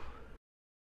lose you?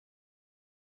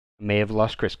 I may have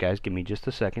lost Chris, guys. Give me just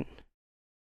a second.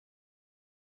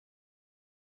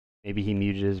 Maybe he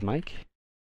muted his mic.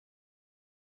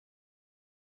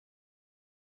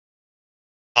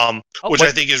 Which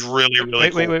I think is really, really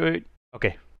cool. Wait.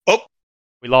 Okay. Oh.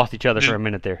 We lost each other for a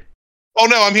minute there. Oh,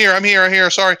 no, I'm here.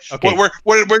 Sorry. Okay.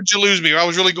 Where'd you lose me? I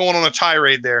was really going on a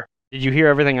tirade there. Did you hear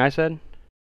everything I said?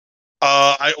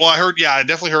 I heard, I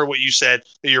definitely heard what you said,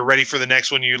 that you're ready for the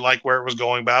next one. You like where it was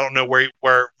going, but I don't know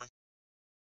where.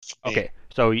 Okay.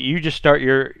 So you just start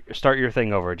your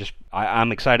thing over. Just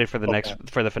I'm excited for the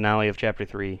for the finale of chapter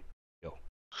 3. Go.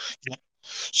 Yeah.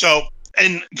 So,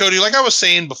 and Cody, like I was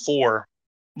saying before,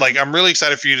 like I'm really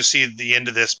excited for you to see the end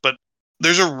of this, but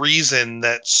there's a reason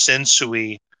that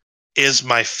Sensui is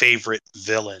my favorite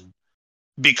villain.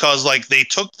 Because like they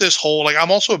took this whole, like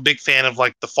I'm also a big fan of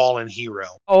like the fallen hero.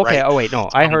 Oh, okay. Right? Oh wait, no,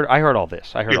 I heard all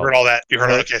this. You heard all that. You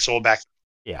heard it. Okay, so we'll back.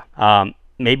 Yeah.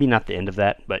 Maybe not the end of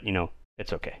that, but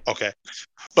it's okay. Okay,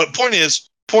 but point is,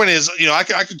 I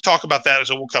could talk about that,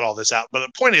 so we'll cut all this out. But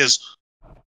the point is,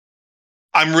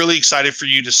 I'm really excited for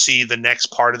you to see the next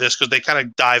part of this because they kind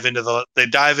of dive into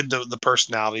the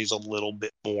personalities a little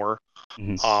bit more.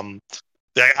 Mm-hmm.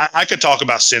 I could talk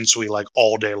about Sensui like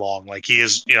all day long. Like he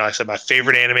is, I said my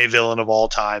favorite anime villain of all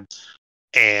time.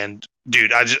 And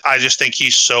dude, I just think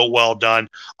he's so well done.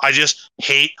 I just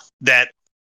hate that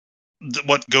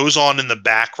what goes on in the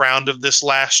background of this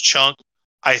last chunk,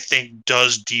 I think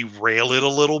does derail it a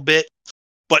little bit,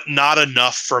 but not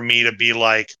enough for me to be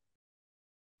like,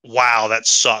 wow, that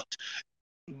sucked.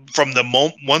 From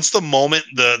the once the moment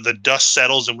the dust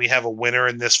settles and we have a winner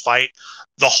in this fight,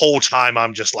 the whole time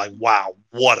I'm just like, wow,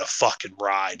 what a fucking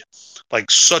ride. Like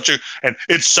and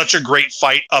it's such a great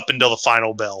fight up until the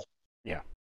final bell.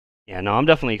 Yeah, no, I'm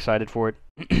definitely excited for it.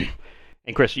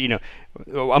 And Chris,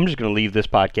 I'm just gonna leave this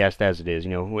podcast as it is.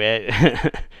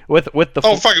 With the.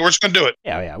 Oh fuck it, we're just gonna do it.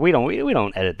 Yeah. We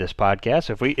don't edit this podcast.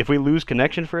 If we lose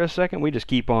connection for a second, we just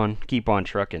keep on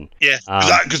trucking. Yeah,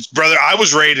 because brother, I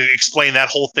was ready to explain that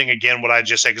whole thing again. What I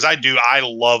just said, because I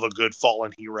love a good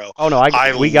fallen hero. Oh no,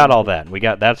 we got all that.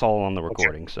 That's all on the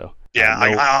recording. Okay. So. Yeah,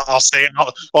 I'll say it.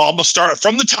 I'm gonna start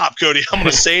from the top, Cody. I'm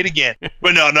gonna say it again,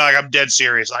 but no, I'm dead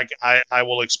serious. I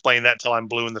will explain that till I'm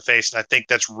blue in the face, and I think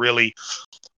that's really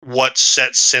what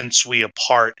sets Sensui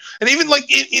apart. And even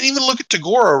even look at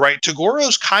Toguro, right?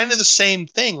 Togoro's kind of the same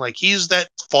thing. Like he's that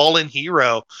fallen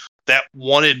hero that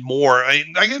wanted more. I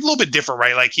mean, like a little bit different,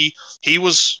 right? Like he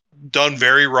was done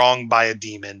very wrong by a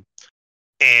demon,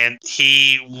 and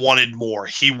he wanted more.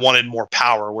 He wanted more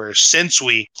power. Whereas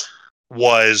Sensui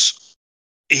was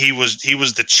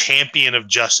the champion of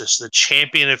justice, the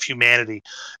champion of humanity,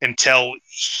 until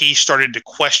he started to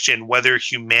question whether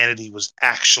humanity was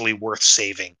actually worth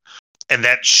saving. And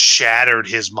that shattered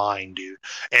his mind, dude.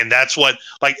 And that's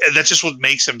just what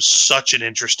makes him such an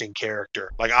interesting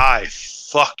character. Like I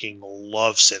fucking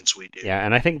love Sensui, dude. Yeah,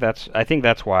 and I think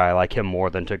that's why I like him more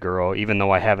than Toguro, even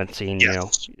though I haven't seen,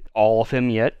 all of him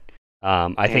yet.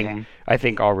 I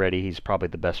think already he's probably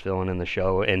the best villain in the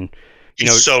show, and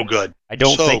he's so good. I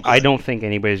don't think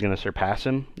anybody's going to surpass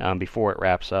him before it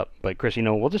wraps up. But Chris,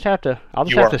 we'll just have to. I'll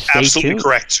just have to stay tuned. Absolutely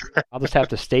correct, sir. I'll just have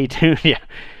to stay tuned.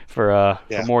 For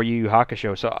more Yu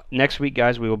Hakusho. So next week,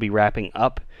 guys, we will be wrapping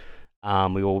up.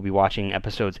 We will be watching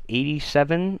episodes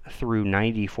 87 through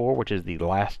 94, which is the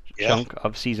last chunk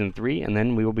of season 3, and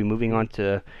then we will be moving on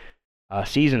to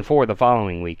season 4 the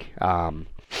following week.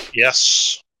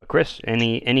 Yes. Chris,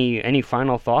 any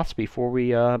final thoughts before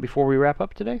we wrap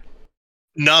up today?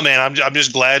 No, man, I'm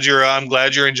just glad I'm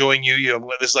glad you're enjoying Yu.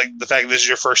 This like the fact that this is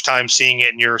your first time seeing it,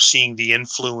 and you're seeing the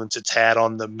influence it's had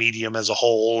on the medium as a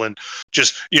whole, and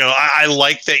just I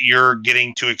like that you're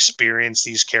getting to experience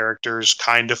these characters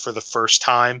kind of for the first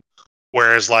time.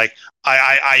 Whereas, like,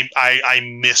 I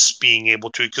miss being able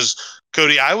to, because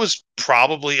Cody, I was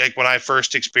probably like when I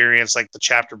first experienced like the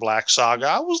Chapter Black saga,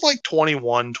 I was like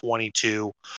 21,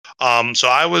 22. So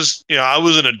I was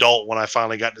an adult when I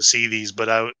finally got to see these,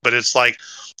 but it's like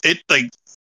the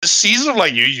season of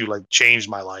like you like changed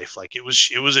my life. Like it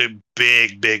was a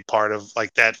big part of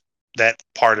like that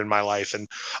part in my life, and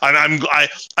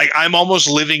I'm almost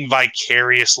living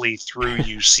vicariously through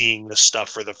you seeing this stuff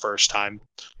for the first time.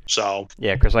 So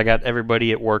Yeah, because I got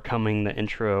everybody at work humming the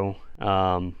intro.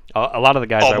 A lot of the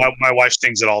guys my wife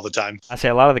sings it all the time. I say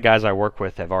a lot of the guys I work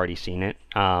with have already seen it.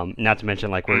 Not to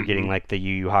mention like we're getting like the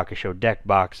Yu Hakusho deck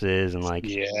boxes and like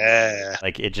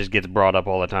it just gets brought up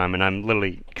all the time, and I'm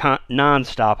literally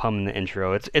non-stop humming the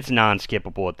intro. It's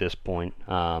non-skippable at this point.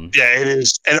 Yeah, it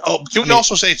is. And can we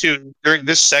also say too during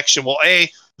this section? Well,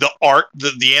 the art,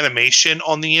 the animation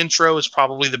on the intro is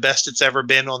probably the best it's ever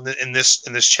been in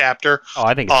this chapter. Oh,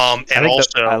 I think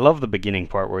I love the beginning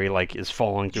part where he like is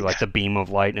falling through like the beam of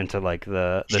light into like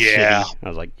the city. I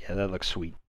was like, yeah, that looks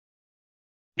sweet.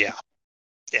 Yeah,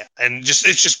 and it's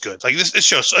just good. Like this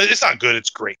shows it's not good, it's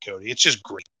great, Cody. It's just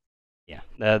great. Yeah,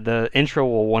 the intro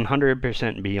will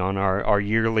 100% be on our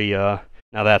yearly. Now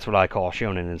that's what I call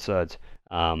Shonen and Suds.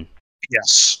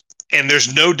 Yes, and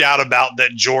there's no doubt about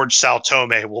that. George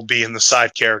Saltome will be in the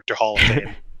side character Hall of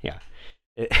Fame. Yeah,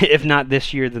 if not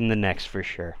this year, then the next for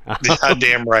sure. Yeah,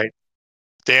 damn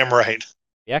right.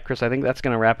 Yeah, Chris, I think that's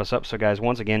going to wrap us up. So, guys,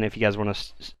 once again, if you guys want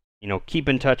to, keep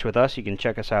in touch with us, you can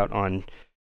check us out on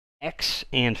X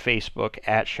and Facebook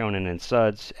at Shonen and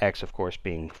Suds. X, of course,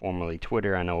 being formerly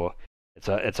Twitter. I know it's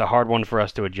a hard one for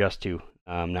us to adjust to.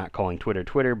 Not calling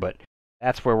Twitter, but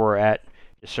that's where we're at.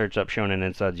 Just search up Shonen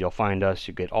and Suds. You'll find us.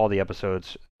 You get all the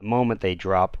episodes the moment they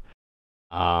drop.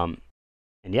 And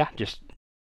yeah, just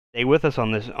stay with us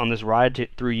on this ride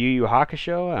through Yu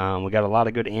Hakusho. We got a lot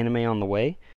of good anime on the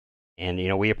way, and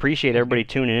we appreciate everybody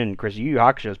tuning in. Chris, Yu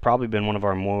Hakusho has probably been one of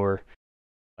our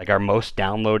our most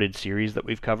downloaded series that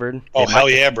we've covered. Oh, hell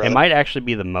yeah, bro! It might actually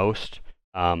be the most.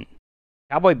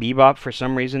 Cowboy Bebop, for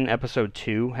some reason, episode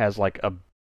 2 has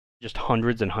just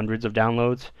hundreds and hundreds of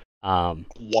downloads. Wild.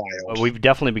 But we've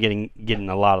definitely been getting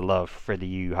a lot of love for the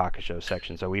Yu Hakusho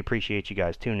section, so we appreciate you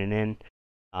guys tuning in.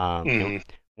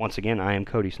 Once again, I am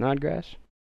Cody Snodgrass.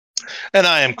 And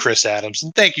I am Chris Adams,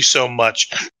 and thank you so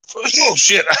much. Oh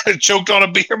shit, I choked on a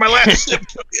beer my last sip.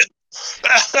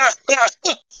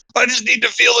 I just need to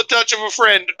feel the touch of a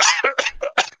friend.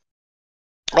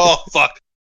 Oh fuck.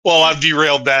 Well, I've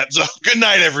derailed that, so good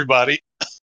night, everybody.